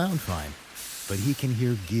might sound fine, but he can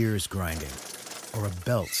hear gears grinding or a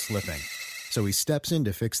belt slipping. So he steps in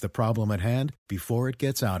to fix the problem at hand before it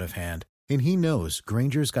gets out of hand. And he knows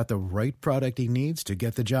Grainger's got the right product he needs to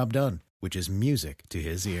get the job done, which is music to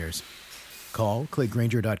his ears. Call, click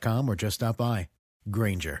Grainger.com, or just stop by.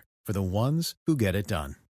 Grainger, for the ones who get it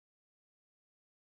done.